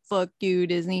just like, fuck you,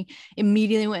 Disney.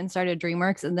 Immediately went and started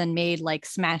DreamWorks and then made like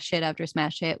smash hit after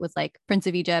smash hit with like Prince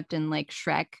of Egypt and like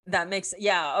Shrek. That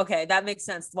makes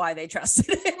sense why they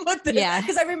trusted him with this. Yeah,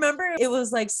 because I remember it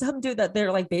was like some dude that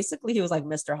they're like, basically he was like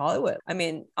Mr. Hollywood. I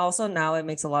mean, also now it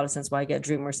makes a lot of sense why I get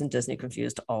DreamWorks and Disney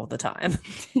confused all the time.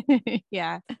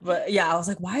 Yeah, but yeah, I was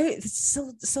like, why? It's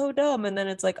so dumb. And then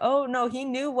it's like, oh no, he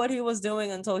knew what he was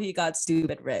doing until he got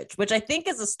stupid rich, which I think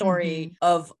is a story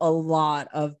of a lot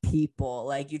of people.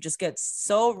 Like, you just get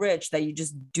so rich that you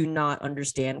just do not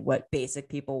understand what basic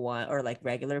people want or like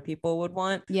regular people would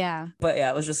want. Yeah, but yeah,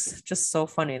 it was just so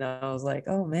funny that I was like,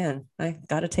 oh man, I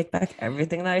gotta take back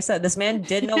everything that I said. This man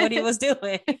did know what he was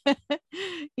doing.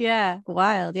 Yeah,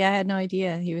 wild. Yeah, I had no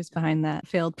idea he was behind that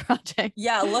failed project.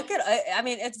 Yeah, I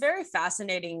mean, it's very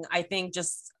fascinating. I think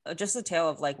just a tale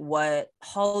of like what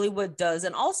Hollywood does,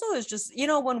 and also is just,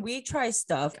 when we try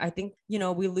stuff, I think,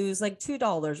 we lose like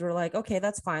 $2. We're like, okay,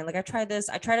 that's fine. Like, I tried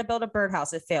to build a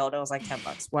birdhouse, it failed, it was like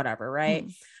 $10, whatever, right?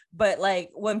 But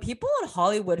like when people in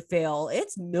Hollywood fail,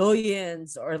 it's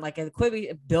millions or like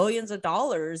billions of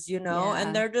dollars,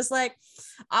 and they're just like,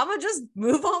 I'm gonna just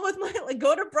move on with my, like,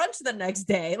 go to brunch the next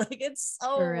day. Like, it's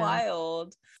so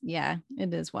wild. Yeah,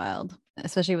 it is wild,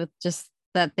 especially with just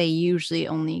that they usually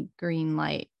only green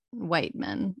light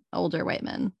older white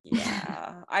men.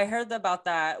 Yeah, I heard about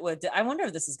that. I wonder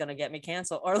if this is gonna get me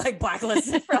canceled or like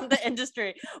blacklisted from the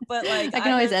industry. But like, I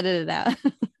can always edit it out.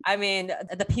 I mean,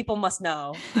 the people must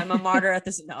know I'm a martyr at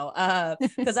this. No,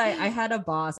 because I had a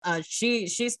boss. She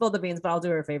spilled the beans, but I'll do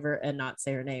her a favor and not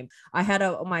say her name. I had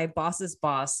my boss's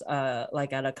boss,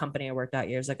 like at a company I worked at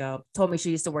years ago, told me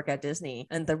she used to work at Disney,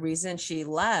 and the reason she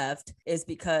left is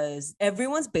because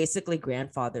everyone's basically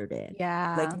grandfathered in.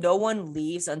 Yeah, like no one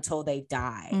leaves until they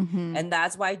die, and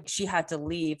that's why she had to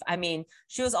leave. I mean,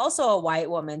 she was also a white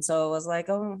woman, so it was like,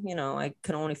 oh, I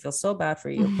can only feel so bad for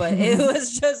you, but it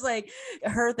was just like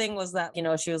her thing was that,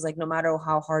 she was like, no matter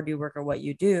how hard you work or what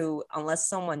you do, unless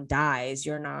someone dies,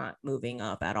 you're not moving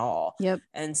up at all. Yep.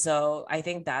 And so I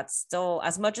think that's still,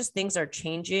 as much as things are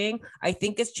changing, I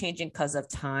think it's changing because of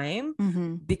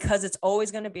time, because it's always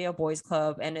going to be a boys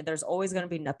club and there's always going to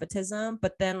be nepotism.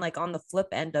 But then like on the flip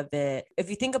end of it, if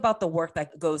you think about the work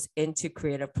that goes into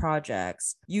creative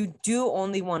projects, you do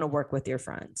only want to work with your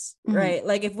friends, right?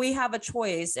 Like if we have a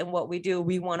choice in what we do,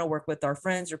 we want to work with our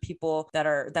friends or people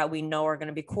that we know are going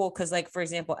to be be cool. Cause like, for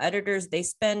example, editors, they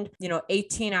spend,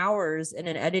 18 hours in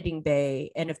an editing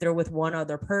bay. And if they're with one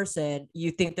other person,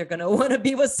 you think they're going to want to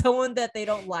be with someone that they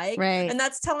don't like. Right. And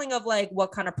that's telling of like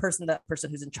what kind of person that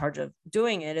person who's in charge of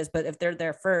doing it is. But if they're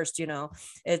there first,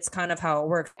 it's kind of how it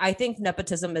works. I think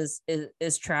nepotism is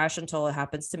trash until it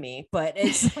happens to me, but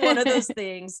it's one of those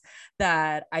things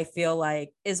that I feel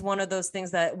like is one of those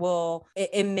things that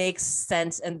it makes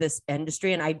sense in this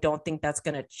industry. And I don't think that's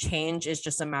going to change. It's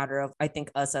just a matter of, I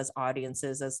think, us as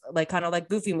audiences, as like kind of like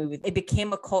Goofy movie, it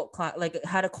became a cult, like it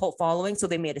had a cult following. So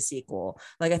they made a sequel.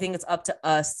 Like, I think it's up to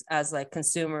us as like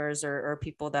consumers or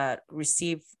people that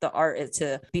receive the art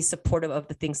to be supportive of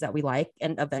the things that we like.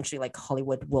 And eventually like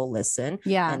Hollywood will listen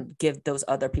and give those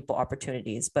other people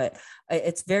opportunities. But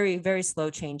it's very, very slow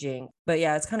changing. But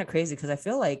yeah, it's kind of crazy because I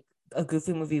feel like a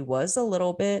Goofy movie was a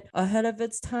little bit ahead of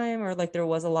its time, or like there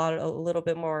was a little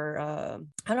bit more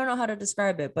I don't know how to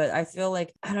describe it, but I feel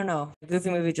like, I don't know, Goofy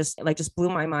movie just blew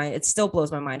my mind. It still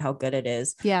blows my mind how good it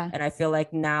is. And I feel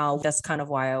like now that's kind of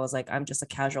why I was like, I'm just a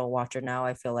casual watcher now.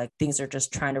 I feel like things are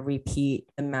just trying to repeat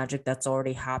the magic that's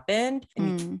already happened,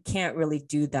 and you can't really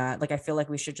do that. Like, I feel like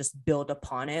we should just build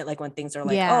upon it. Like when things are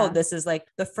like, oh, this is like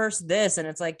the first this, and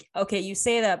it's like, okay, you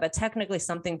say that, but technically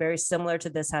something very similar to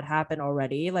this had happened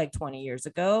already like 20 years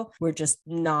ago. We're just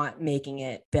not making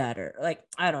it better. Like,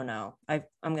 I don't know.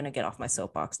 I'm gonna get off my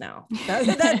soapbox now.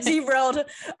 That derailed.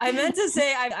 I meant to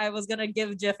say I was gonna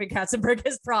give Jeffrey Katzenberg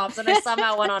his props, and I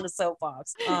somehow went on a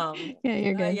soapbox. Yeah,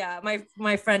 you're good. Yeah,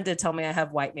 my friend did tell me I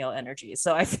have white male energy,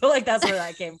 so I feel like that's where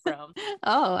that came from.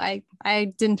 Oh,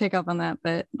 I didn't pick up on that,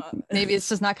 but maybe it's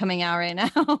just not coming out right now.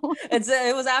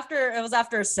 It was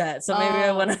after a set, so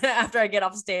maybe when after I get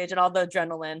off stage and all the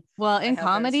adrenaline. Well, in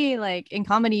comedy,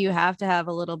 you have to have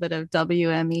a little bit of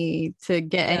WME to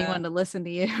get anyone to listen to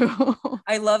you.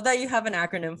 I love that you have an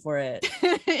acronym for it.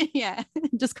 Yeah,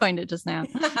 just coined it just now.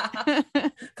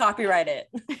 Copyright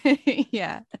it.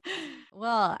 Yeah.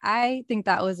 Well, I think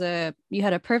that was you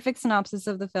had a perfect synopsis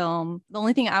of the film. The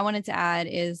only thing I wanted to add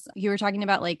is you were talking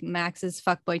about like Max's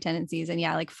fuckboy tendencies, and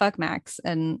yeah, like fuck Max.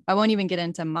 And I won't even get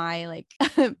into my like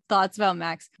thoughts about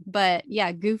Max, but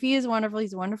yeah, Goofy is wonderful.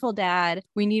 He's a wonderful dad.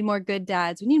 We need more good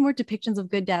dads. We need more depictions of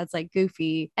good dads like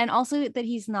Goofy. And also that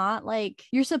he's not like,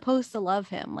 you're supposed to love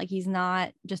him. Like, he's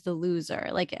not just a loser.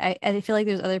 Like, I feel like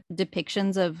there's other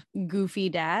depictions of goofy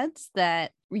dads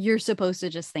that you're supposed to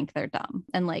just think they're dumb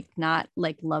and like not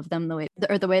like love them the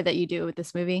way that you do with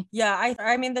this movie. Yeah,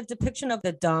 I mean the depiction of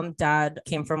the dumb dad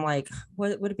came from like,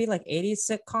 what would it be, like 80s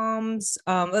sitcoms?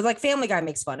 Like Family Guy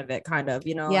makes fun of it kind of,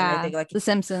 Yeah, and I think like The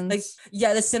Simpsons. Like,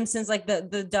 yeah, The Simpsons, like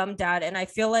the dumb dad. And I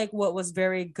feel like what was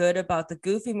very good about the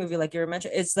Goofy movie, like you were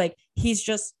mentioning, it's like he's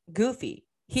just goofy.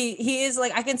 He is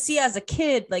like, I can see as a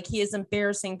kid, like he is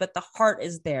embarrassing, but the heart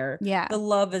is there. Yeah. The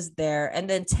love is there. And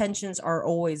the intentions are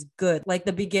always good. Like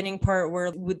the beginning part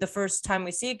where with the first time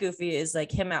we see Goofy is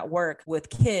like him at work with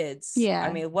kids. Yeah.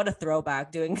 I mean, what a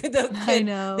throwback doing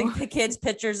the kids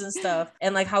pictures and stuff.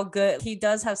 And like how good he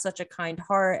does have such a kind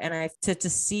heart. And to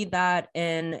see that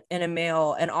in a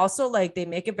male, and also like they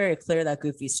make it very clear that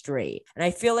Goofy's straight. And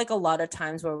I feel like a lot of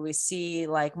times where we see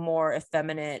like more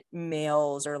effeminate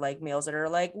males or like males that are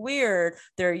like weird,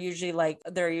 they're usually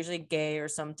gay or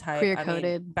some type, queer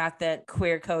coded. Back then,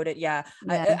 queer coded. Yeah.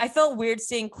 I felt weird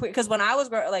seeing queer, because when I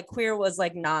was like, queer was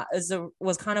like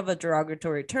was kind of a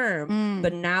derogatory term,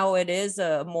 but now it is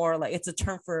a more like, it's a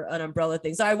term for an umbrella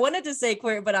thing. So I wanted to say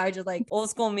queer, but I just like old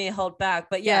school me held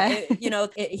back. But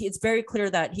it's very clear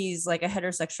that he's like a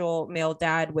heterosexual male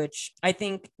dad, which I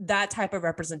think that type of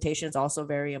representation is also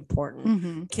very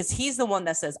important, because he's the one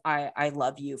that says I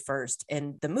love you first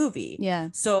in the movie. Yeah.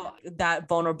 So that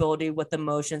vulnerability with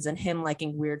emotions and him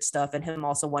liking weird stuff and him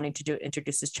also wanting to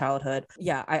introduce his childhood.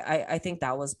 Yeah, I think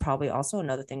that was probably also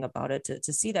another thing about it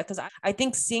to see that, because I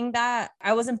think seeing that,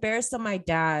 I was embarrassed of my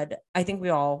dad. I think we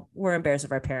all were embarrassed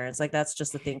of our parents. Like that's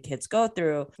just the thing kids go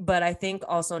through. But I think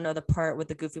also another part with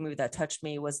the Goofy movie that touched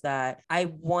me was that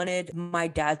I wanted my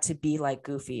dad to be like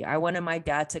Goofy. I wanted my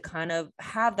dad to kind of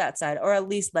have that side, or at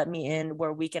least let me in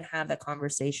where we can have that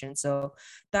conversation. So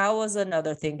that was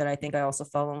another thing that I think I also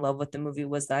fell in love with the movie,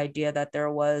 was the idea that there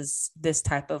was this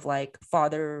type of like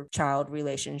father-child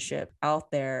relationship out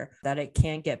there, that it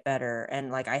can get better. And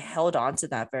like I held on to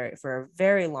that for a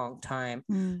very long time.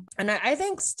 And I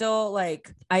think still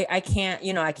like I can't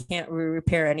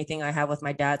repair anything I have with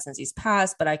my dad since he's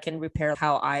passed, but I can repair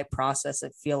how I process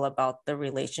and feel about the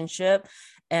relationship.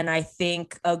 And I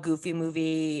think a Goofy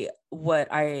movie, what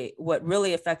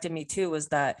really affected me too was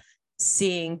that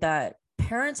seeing that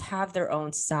parents have their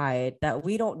own side that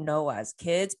we don't know as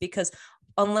kids, because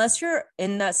unless you're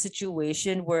in that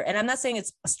situation where, and I'm not saying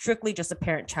it's strictly just a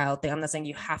parent child thing. I'm not saying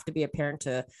you have to be a parent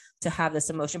to have this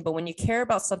emotion, but when you care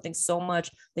about something so much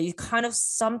that you kind of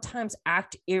sometimes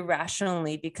act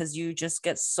irrationally because you just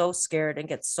get so scared and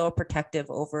get so protective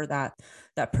over that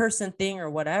person, thing, or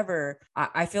whatever.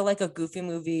 I feel like a Goofy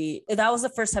movie, that was the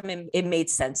first time it made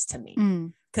sense to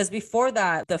me. Because before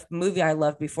that, the movie I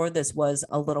loved before this was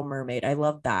A Little Mermaid. I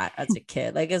loved that as a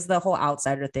kid. Like, it's the whole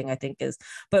outsider thing, I think is,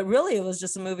 but really it was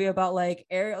just a movie about like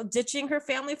Ariel ditching her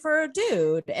family for a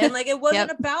dude. And like, it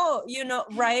wasn't about,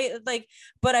 right? Like,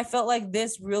 but I felt like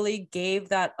this really gave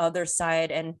that other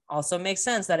side, and also makes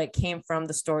sense that it came from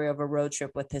the story of a road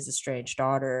trip with his estranged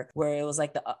daughter, where it was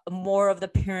like the more of the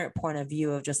parent point of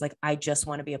view of just like, I just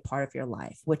want to be a part of your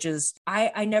life, which is,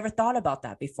 I never thought about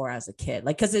that before as a kid.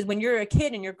 Like, because when you're a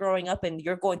kid and you're growing up and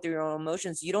you're going through your own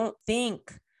emotions, you don't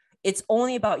think it's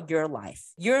only about your life.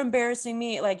 You're embarrassing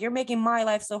me, like you're making my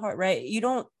life so hard, right? You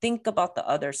don't think about the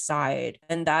other side,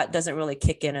 and that doesn't really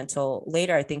kick in until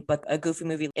later, I think. But a Goofy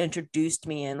movie introduced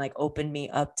me and like opened me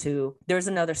up to, there's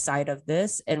another side of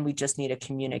this, and we just need to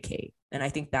communicate. And I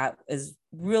think that is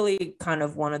really kind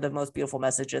of one of the most beautiful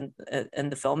messages in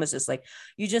the film, is just like,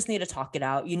 you just need to talk it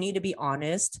out. You need to be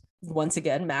honest. Once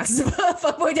again, Max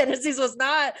Fuckboy Tendencies was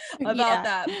not about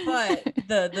that.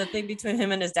 But the thing between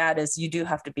him and his dad is you do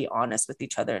have to be honest with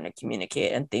each other and to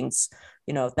communicate, and things,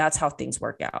 that's how things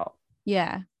work out.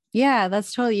 Yeah,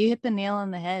 that's totally, you hit the nail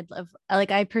on the head. Of like,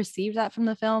 I perceived that from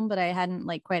the film, but I hadn't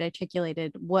like quite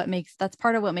articulated that's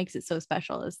part of what makes it so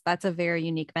special. Is that's a very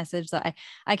unique message that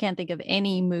I can't think of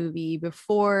any movie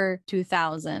before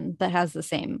 2000 that has the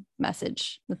same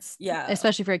message. That's,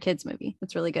 especially for a kids movie,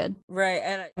 that's really good. Right.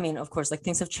 And I mean, of course, like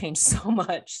things have changed so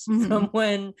much from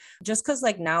when, just because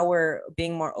like now we're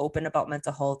being more open about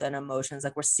mental health and emotions,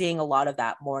 like we're seeing a lot of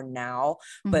that more now,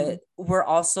 but we're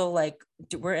also like,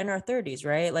 we're in our 30s,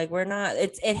 right? Like we're not,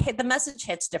 the message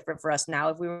hits different for us now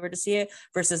if we were to see it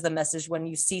versus the message when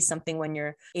you see something when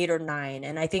you're 8 or 9.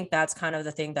 And I think that's kind of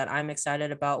the thing that I'm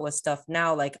excited about with stuff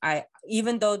now. Like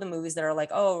even though the movies that are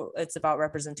like, oh, it's about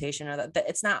representation, or that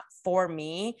it's not for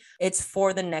me, it's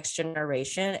for the next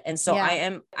generation. And so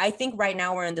I think right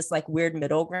now we're in this like weird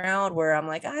middle ground where I'm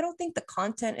like, I don't think the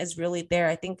content is really there.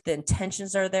 I think the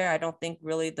intentions are there. I don't think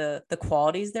really the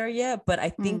quality is there yet, but I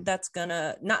think that's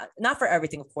gonna, not for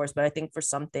everything, of course, but I think for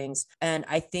some things. And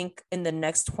I think in the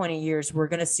next 20 years, we're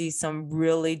going to see some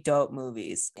really dope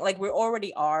movies. Like we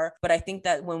already are, but I think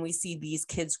that when we see these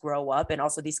kids grow up, and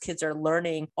also these kids are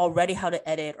learning already how to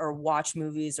edit or watch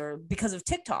movies, or because of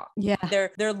TikTok,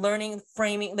 they're learning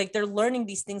framing, like they're learning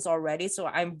these things already. So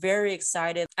I'm very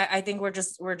excited. I think we're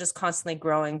just constantly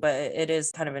growing, but it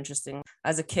is kind of interesting.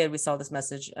 As a kid, we saw this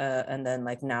message, and then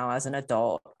like now as an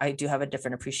adult, I do have a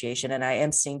different appreciation, and I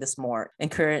am seeing this more in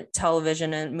current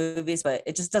television and movies, but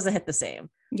it just doesn't hit the same.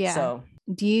 So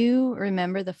do you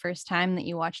remember the first time that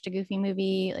you watched a Goofy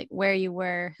movie, like where you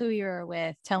were, who you were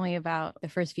with? Tell me about the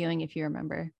first viewing, if you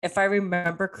remember. If I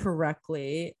remember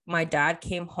correctly, my dad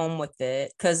came home with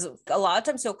it, because a lot of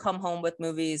times he'll come home with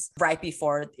movies right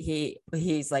before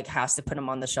he's like has to put them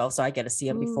on the shelf, so I get to see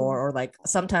them before, or like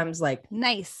sometimes like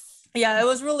nice. Yeah, it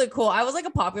was really cool. I was like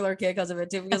a popular kid because of it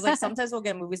too, because like sometimes we'll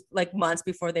get movies like months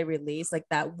before they release, like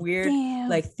that weird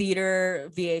like theater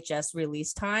VHS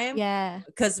release time. Yeah,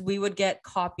 because we would get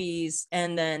copies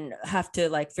and then have to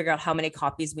like figure out how many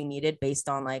copies we needed based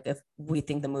on like if we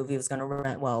think the movie was going to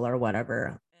rent well or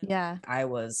whatever. Yeah, I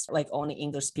was like only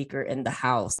English speaker in the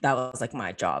house. That was like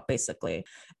my job basically.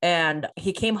 And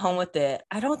he came home with it.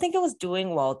 I don't think it was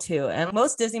doing well too. And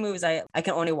most Disney movies I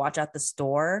can only watch at the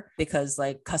store because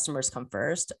like customers come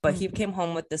first. But he came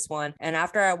home with this one. And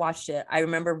after I watched it, I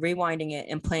remember rewinding it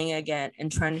and playing it again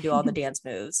and trying to do all the dance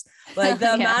moves. Like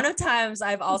the amount of times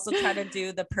I've also tried to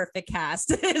do the perfect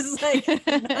cast is like,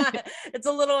 it's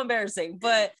a little embarrassing.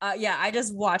 But I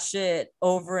just watched it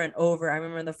over and over. I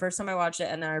remember the first time I watched it,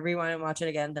 and then I rewind and watch it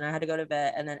again. Then I had to go to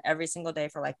bed, and then every single day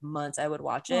for like months I would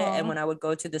watch it. And when I would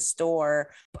go to the store,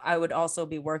 I would also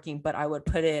be working, but I would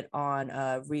put it on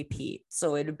repeat,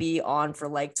 so it'd be on for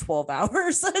like 12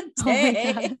 hours a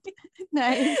day.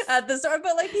 Nice. At the store.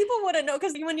 But like people wouldn't know,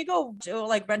 because when you go to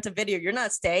like rent a video, you're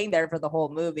not staying there for the whole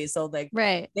movie, so like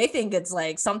they think it's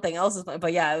like something else is.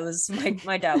 But yeah, it was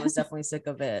my dad was definitely sick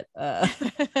of it.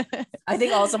 I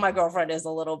think also my girlfriend is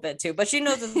a little bit too, but she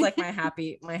knows it's like my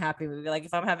happy movie. Like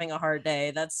if I'm having a hard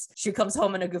day, she comes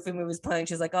home and a Goofy movie is playing,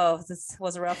 she's like, oh, this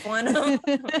was a rough one.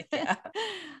 Like, yeah.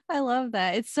 I love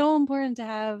that. It's so important to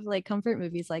have like comfort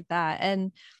movies like that.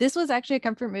 And this was actually a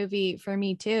comfort movie for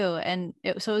me too. And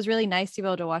so it was really nice to be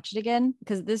able to watch it again,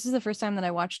 because this is the first time that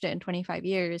I watched it in 25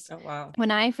 years. Oh, wow.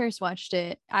 When I first watched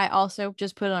it, I also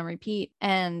just put it on repeat.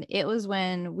 And it was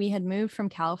when we had moved from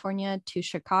California to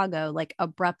Chicago, like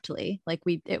abruptly. Like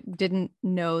it didn't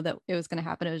know that it was going to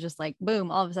happen. It was just like,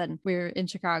 boom, all of a sudden we were in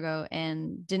Chicago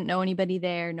and didn't know anybody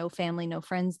there, no family, no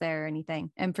friends there or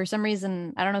anything. And for some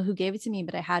reason, I don't know who gave it to me,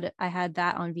 but I had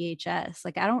that on VHS.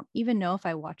 Like, I don't even know if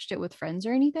I watched it with friends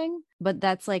or anything, but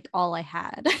that's like all I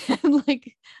had.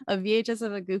 Like a VHS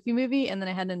of a Goofy movie, and then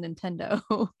I had a Nintendo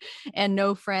and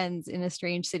no friends in a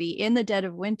strange city in the dead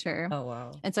of winter. Oh,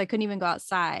 wow. And so I couldn't even go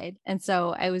outside. And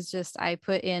so I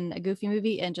put in a Goofy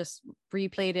movie and just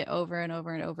replayed it over and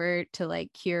over and over to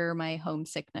like cure my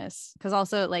homesickness. Because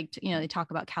also, like, they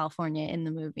talk about California in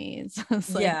the movies.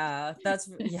 Yeah,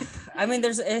 I mean,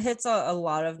 it hits a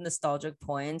lot of nostalgic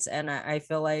points, and I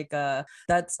feel like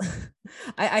that's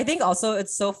I think also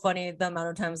it's so funny the amount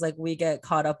of times like we get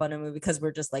caught up on a movie because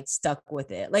we're just like stuck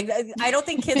with it. Like, I don't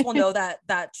think kids will know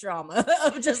that trauma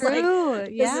of just like,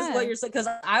 this is what you're saying. Because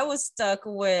I was stuck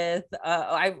with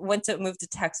I moved to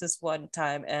Texas one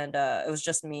time, and it was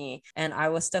just me, and I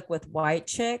was stuck with White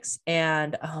Chicks,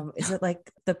 and is it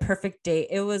like The Perfect Date?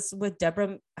 It was with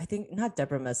Deborah, I think, not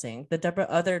Deborah Messing,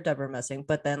 other Deborah Messing,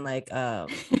 but then like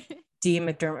D.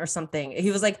 McDermott or something. He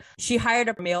was like, she hired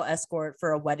a male escort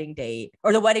for a wedding date,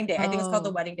 or The Wedding Date. I think it's called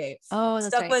The Wedding Date. Oh, that's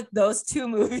stuck right. with those two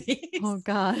movies. Oh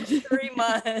God. 3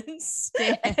 months.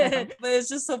 But it's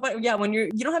just so funny. Yeah, when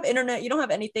you don't have internet, you don't have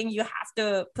anything, you have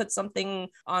to put something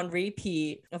on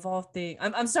repeat of all things.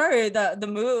 I'm sorry the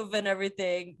move and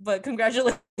everything, but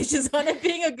congratulations on it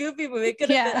being a Goofy movie. It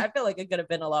could have been, I feel like it could have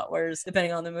been a lot worse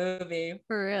depending on the movie.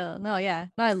 For real. No, yeah.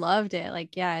 No, I loved it.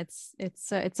 Like, yeah, it's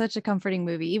such a comforting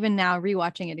movie. Even now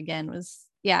rewatching it again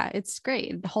it's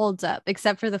great. It holds up,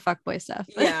 except for the fuckboy stuff.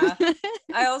 Yeah.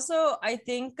 I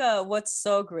think what's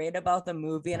so great about the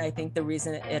movie, and I think the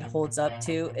reason it holds up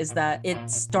too, is that it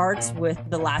starts with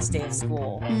the last day of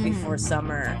school before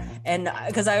summer. And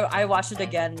because I watched it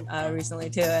again recently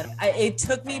too, and it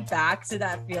took me back to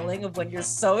that feeling of when you're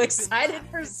so excited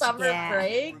for summer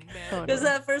break. Because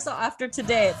after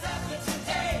today,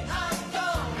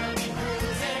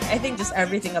 I think just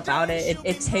everything about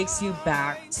it takes you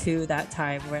back to that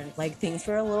time when like things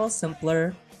were a little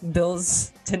simpler,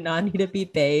 bills did not need to be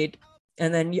paid,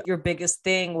 and then your biggest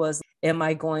thing was, am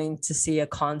I going to see a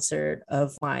concert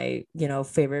of my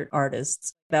favorite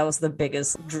artists? That was the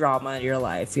biggest drama in your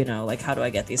life, like, how do I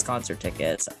get these concert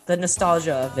tickets? The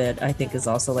nostalgia of it, I think, is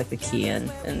also like the key and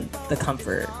the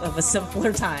comfort of a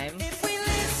simpler time.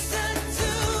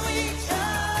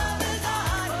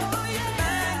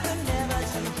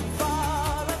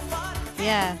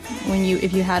 Yeah,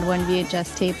 if you had one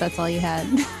VHS tape, that's all you had.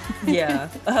 Yeah.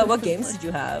 What games did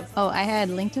you have? Oh, I had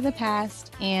Link to the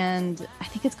Past, and I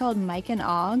think it's called Mike and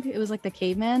Og. It was like the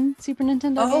caveman Super Nintendo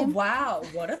game. Oh, wow.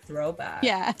 What a throwback.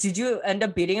 Yeah. Did you end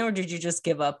up beating him, or did you just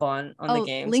give up on the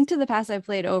games? Link to the Past I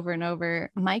played over and over.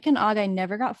 Mike and Og I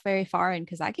never got very far in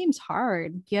because that game's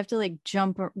hard. You have to like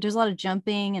jump. There's a lot of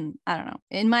jumping, and I don't know.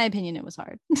 In my opinion, it was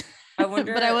hard. I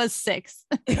wonder. But I was 6.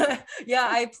 Yeah,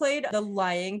 I played the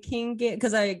Lion King game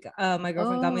because my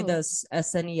girlfriend got me the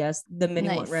SNES, the mini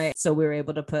one, right? So we were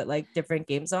able to put like different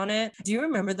games on it. Do you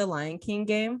remember the Lion King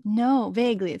game? No,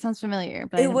 vaguely. It sounds familiar,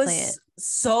 but I didn't play it.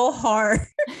 So hard.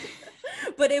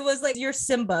 But it was like you're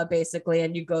Simba basically,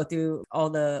 and you go through all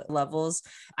the levels.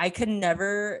 I could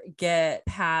never get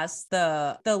past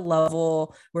the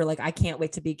level where like I can't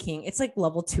wait to be king. It's like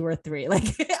level 2 or 3. Like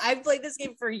I've played this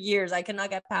game for years. I could not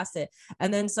get past it.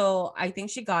 And then so I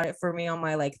think she got it for me on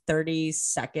my like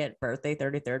 33rd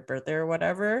birthday or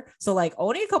whatever. So like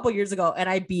only a couple years ago, and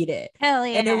I beat it. Hell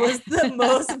yeah. And it was the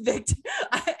most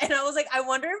and I was like, I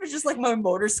wonder if it's just like my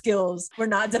motor skills were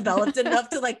not developed enough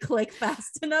to like click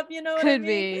fast enough, Could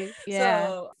be. Yeah.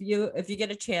 So if you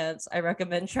get a chance, I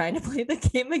recommend trying to play the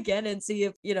game again and see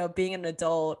if being an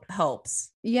adult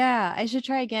helps. Yeah, I should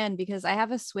try again because I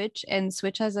have a Switch, and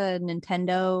Switch has a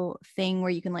Nintendo thing where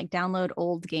you can like download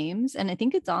old games, and I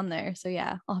think it's on there. So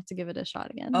yeah, I'll have to give it a shot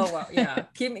again. Oh wow, yeah.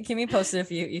 keep me posted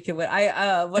if you can win.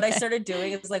 What I started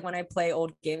doing is like when I play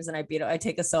old games and I beat it, I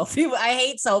take a selfie. I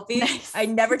hate selfies. Nice. I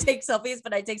never take selfies,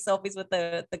 but I take selfies with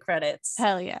the credits.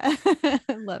 Hell yeah.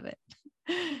 Love it.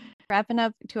 Wrapping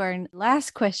up to our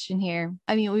last question here.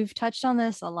 I mean, we've touched on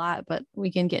this a lot, but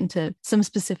we can get into some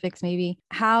specifics maybe.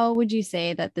 How would you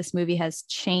say that this movie has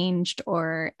changed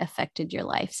or affected your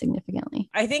life significantly?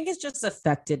 I think it's just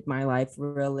affected my life,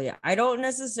 really. I don't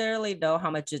necessarily know how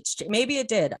much it's changed. Maybe it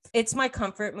did. It's my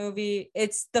comfort movie.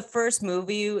 It's the first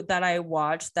movie that I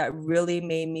watched that really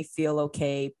made me feel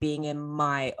okay being in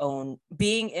my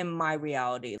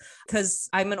reality. Because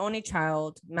I'm an only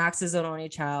child. Max is an only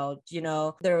child. You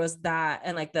know, there was that,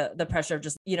 and like the pressure of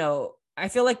just, you know, I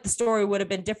feel like the story would have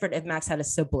been different if Max had a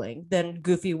sibling. Then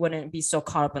Goofy wouldn't be so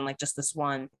caught up in like just this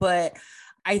one. But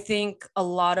I think a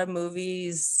lot of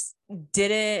movies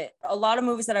that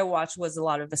I watched was a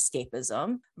lot of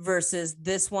escapism, versus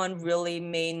this one really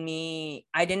made me,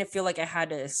 I didn't feel like I had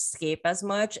to escape as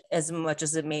much as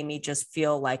it made me just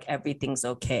feel like everything's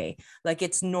okay. Like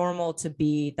it's normal to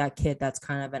be that kid that's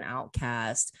kind of an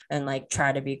outcast and like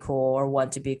try to be cool or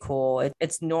want to be cool.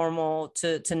 It's normal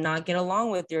to not get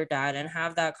along with your dad and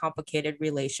have that complicated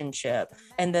relationship.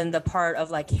 And then the part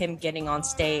of like him getting on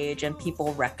stage and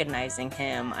people recognizing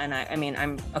him. And I mean,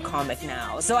 I'm a comic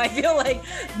now, so I feel like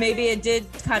maybe it did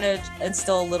kind of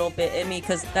instill a little bit in me,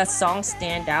 because that song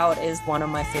Stand Out is one of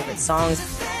my favorite songs.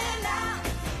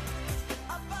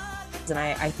 And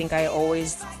I think I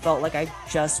always felt like I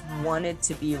just wanted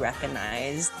to be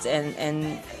recognized,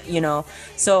 and you know,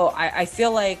 so I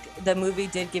feel like the movie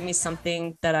did give me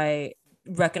something that I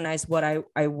recognized what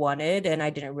I wanted, and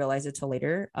I didn't realize it till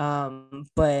later.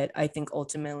 But I think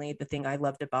ultimately the thing I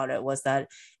loved about it was that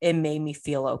it made me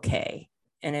feel okay.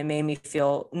 And it made me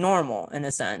feel normal in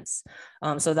a sense.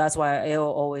 So that's why it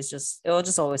will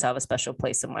just always have a special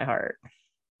place in my heart.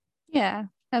 Yeah,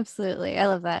 absolutely. I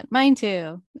love that. Mine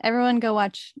too. Everyone go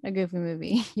watch a Goofy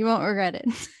movie. You won't regret it.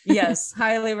 Yes,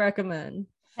 highly recommend.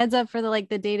 Heads up for the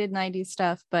dated 90s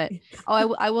stuff. But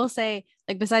I will say,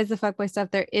 like, besides the fuckboy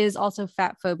stuff, there is also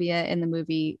fat phobia in the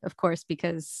movie, of course,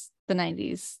 because the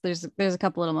 90s, there's a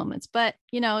couple little moments, but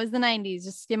you know, it's the 90s,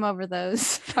 just skim over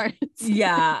those parts.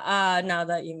 Now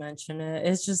that you mention it,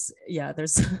 it's just,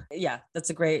 that's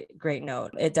a great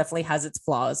note. It definitely has its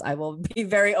flaws. I will be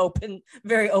very open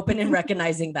in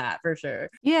recognizing that for sure.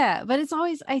 Yeah, but it's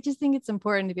always, I just think it's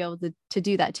important to be able to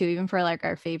do that too, even for like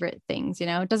our favorite things, you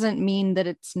know. It doesn't mean that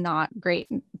it's not great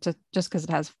just because it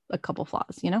has a couple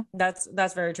flaws, you know.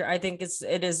 That's very true. I think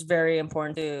it is very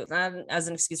important to, not as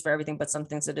an excuse for everything, but some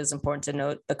things it is important to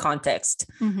note the context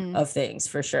of things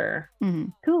for sure.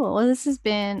 Cool. Well, this has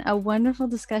been a wonderful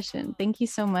discussion. Thank you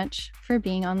so much for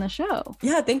being on the show.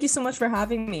 Yeah, thank you so much for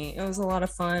having me. It was a lot of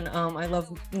fun. I love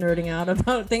nerding out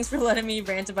about, thanks for letting me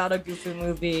rant about a Goofy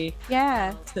movie.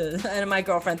 Yeah. And my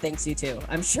girlfriend thanks you too,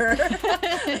 I'm sure.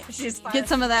 She's fine. Get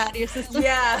some of that out of your system.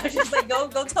 Yeah, she's like, go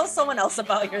tell someone else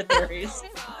about your theories.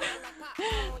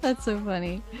 That's so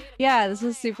funny. Yeah, this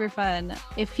was super fun.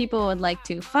 If people would like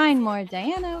to find more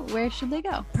Diana, where should they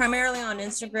go? Primarily on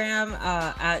Instagram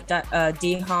at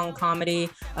dhong comedy.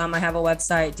 I have a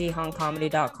website,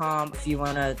 dhongcomedy.com, if you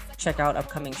want to check out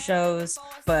upcoming shows.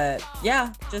 But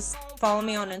yeah, just follow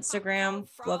me on Instagram.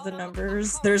 Love the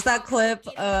numbers. There's that clip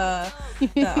that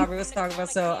Aubrey was talking about,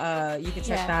 so you can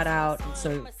check that out.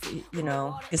 So you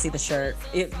know, you can see the shirt.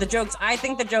 I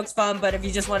think the joke's fun, but if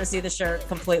you just want to see the shirt,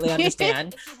 completely understand.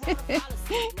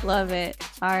 Love it.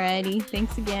 Alrighty,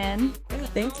 thanks again. Yeah,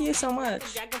 thank you so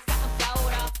much.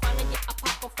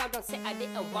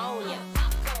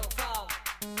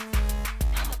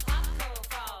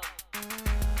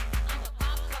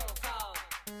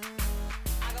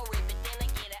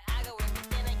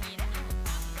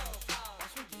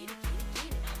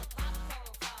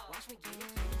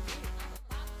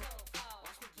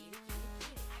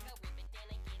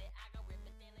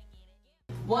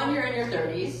 One, you're in your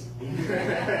 30s,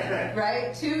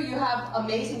 right? Two, you have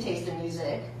amazing taste in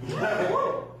music.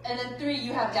 And then three,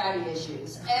 you have daddy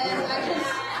issues. And